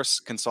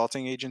Salesforce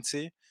consulting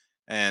agency,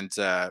 and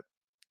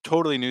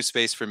totally new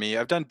space for me.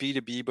 I've done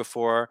B2B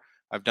before.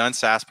 I've done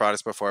SaaS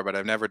products before, but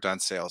I've never done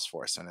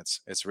Salesforce, and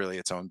it's really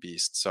its own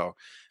beast. So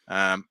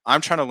I'm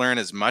trying to learn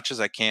as much as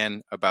I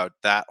can about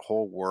that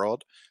whole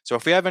world. So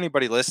if we have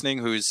anybody listening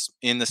who's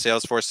in the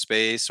Salesforce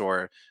space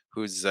or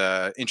who's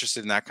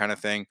interested in that kind of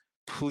thing,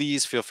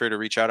 please feel free to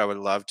reach out. I would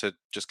love to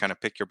just kind of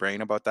pick your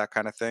brain about that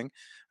kind of thing.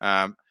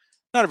 Not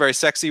a very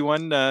sexy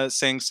one,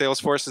 saying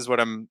Salesforce is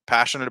what I'm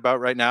passionate about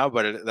right now,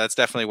 but that's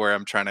definitely where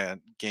I'm trying to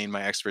gain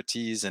my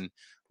expertise and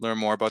learn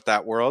more about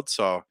that world.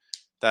 So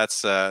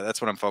that's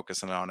what I'm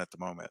focusing on at the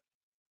moment.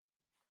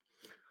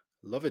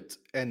 Love it.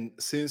 And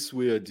since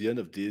we're at the end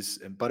of this,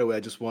 and by the way, I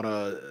just want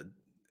to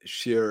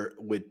share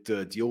with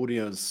the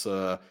audience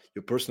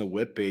your personal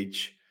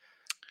webpage.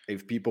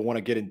 If people want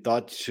to get in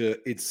touch,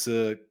 it's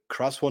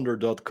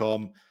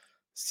crasswonder.com,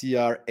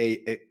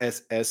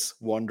 CRASS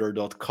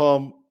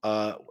wonder.com.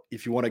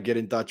 If you want to get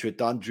in touch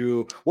with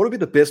Andrew, what would be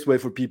the best way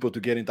for people to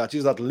get in touch?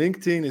 Is that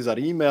LinkedIn? Is that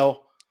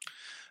email?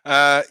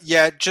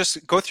 Yeah,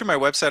 just go through my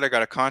website. I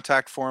got a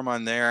contact form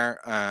on there,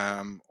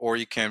 or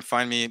you can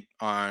find me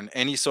on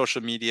any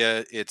social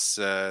media. It's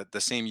the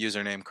same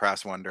username,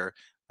 Crasswonder.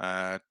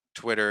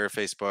 Twitter,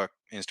 Facebook,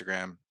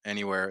 Instagram,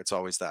 anywhere. It's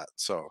always that.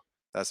 So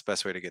that's the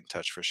best way to get in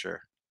touch for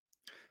sure.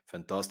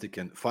 Fantastic.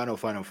 And final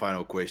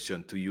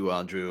question to you,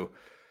 Andrew.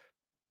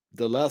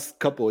 The last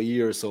couple of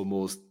years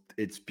almost,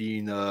 it's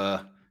been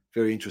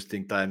very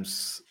interesting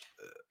times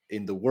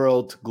in the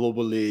world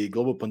globally,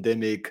 global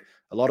pandemic.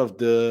 A lot of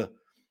the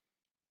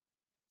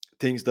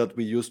things that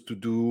we used to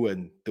do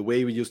and the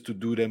way we used to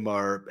do them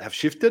have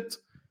shifted.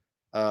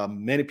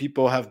 Many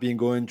people have been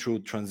going through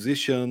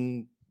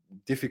transition,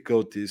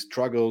 difficulties,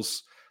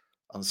 struggles,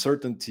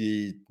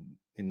 uncertainty.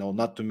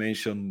 Not to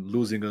mention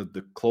losing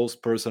the close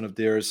person of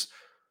theirs.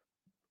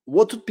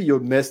 What would be your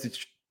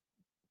message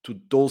to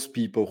those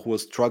people who are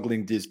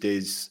struggling these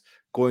days,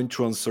 going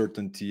through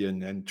uncertainty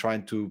and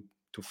trying to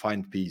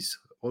find peace?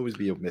 What would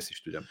be your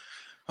message to them?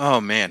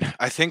 Oh man,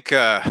 I think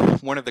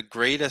one of the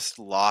greatest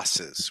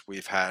losses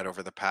we've had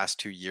over the past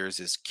 2 years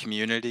is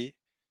community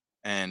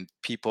and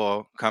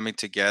people coming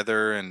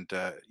together, and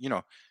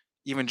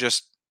even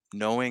just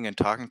knowing and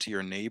talking to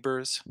your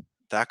neighbors,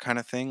 that kind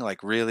of thing.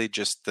 Like really,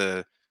 just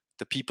the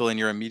people in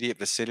your immediate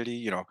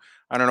vicinity.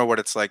 I don't know what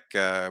it's like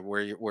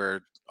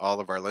where all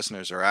of our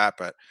listeners are at,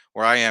 but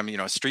where I am,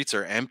 streets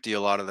are empty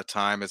a lot of the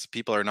time as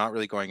people are not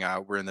really going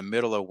out. We're in the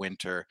middle of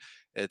winter.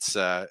 It's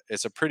a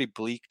pretty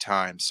bleak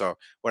time. So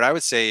what I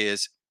would say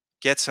is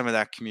get some of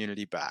that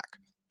community back.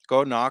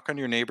 Go knock on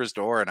your neighbor's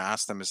door and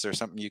ask them, is there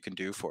something you can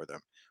do for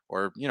them?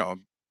 Or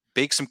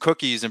bake some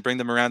cookies and bring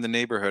them around the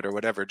neighborhood or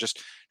whatever.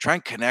 Just try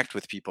and connect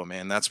with people,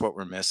 man. That's what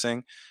we're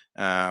missing.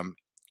 And,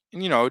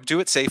 do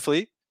it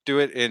safely, do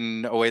it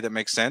in a way that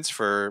makes sense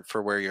for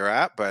where you're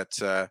at, but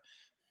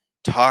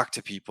talk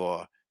to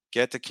people,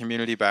 get the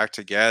community back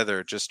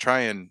together. Just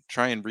try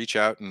and reach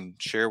out and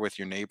share with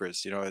your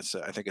neighbors.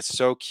 I think it's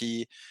so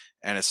key,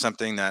 and it's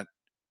something that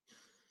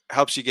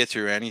helps you get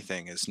through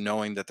anything, is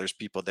knowing that there's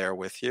people there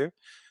with you.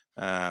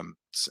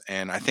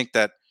 And I think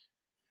that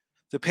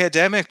the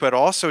pandemic, but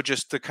also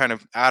just the kind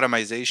of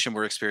atomization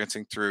we're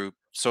experiencing through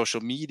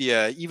social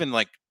media, even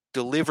like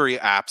delivery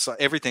apps,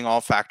 everything all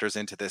factors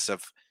into this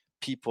of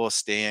people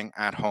staying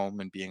at home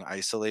and being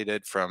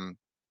isolated from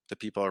the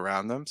people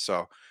around them.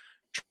 So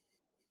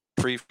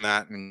free from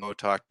that and go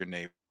talk to your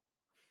neighbor.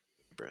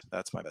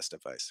 That's my best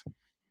advice.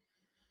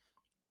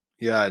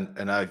 Yeah,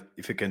 and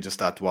if I can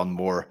just add one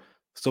more,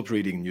 stop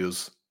reading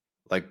news.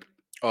 Like,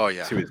 Oh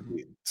yeah.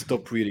 seriously,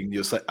 stop reading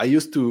news. I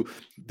used to,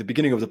 the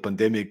beginning of the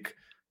pandemic,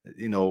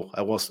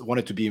 I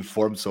wanted to be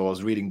informed, so I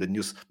was reading the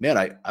news. Man,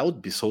 I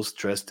would be so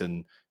stressed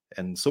and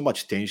so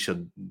much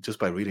tension just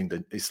by reading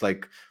it's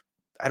like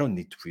I don't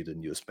need to read the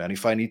news, man.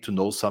 If I need to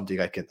know something,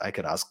 I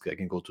can ask, I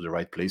can go to the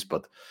right place,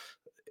 but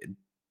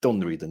don't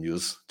read the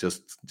news.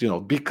 Just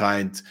be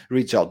kind,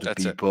 reach out to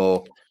That's it.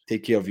 people,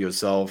 take care of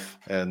yourself,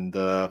 and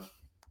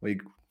we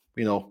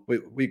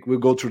we'll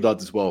go through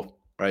that as well,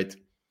 right?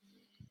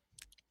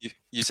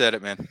 You said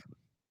it, man.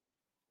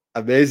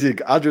 Amazing.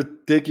 Andrew,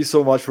 thank you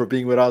so much for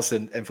being with us.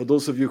 And for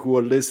those of you who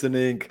are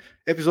listening,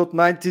 episode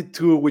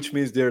 92, which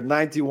means there are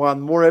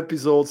 91 more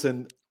episodes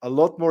and a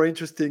lot more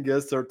interesting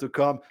guests are to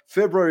come.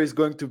 February is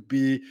going to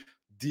be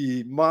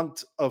the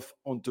month of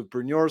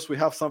entrepreneurs. We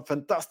have some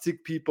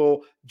fantastic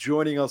people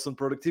joining us on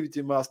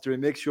Productivity Mastery.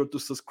 Make sure to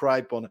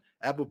subscribe on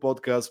Apple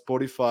Podcasts,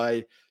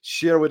 Spotify,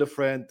 share with a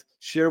friend,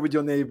 share with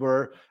your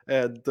neighbor,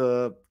 and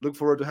look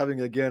forward to having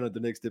you again at the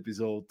next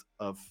episode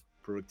of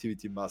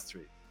Productivity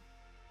Mastery.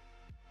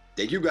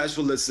 Thank you guys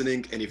for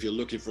listening. And if you're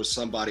looking for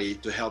somebody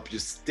to help you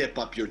step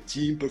up your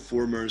team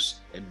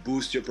performance and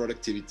boost your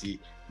productivity,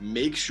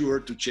 make sure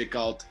to check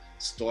out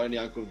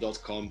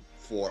stoyanyankov.com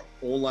for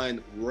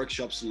online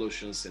workshop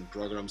solutions and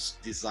programs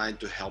designed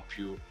to help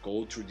you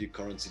go through the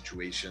current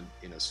situation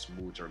in a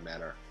smoother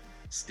manner.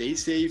 Stay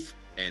safe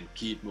and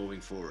keep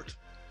moving forward.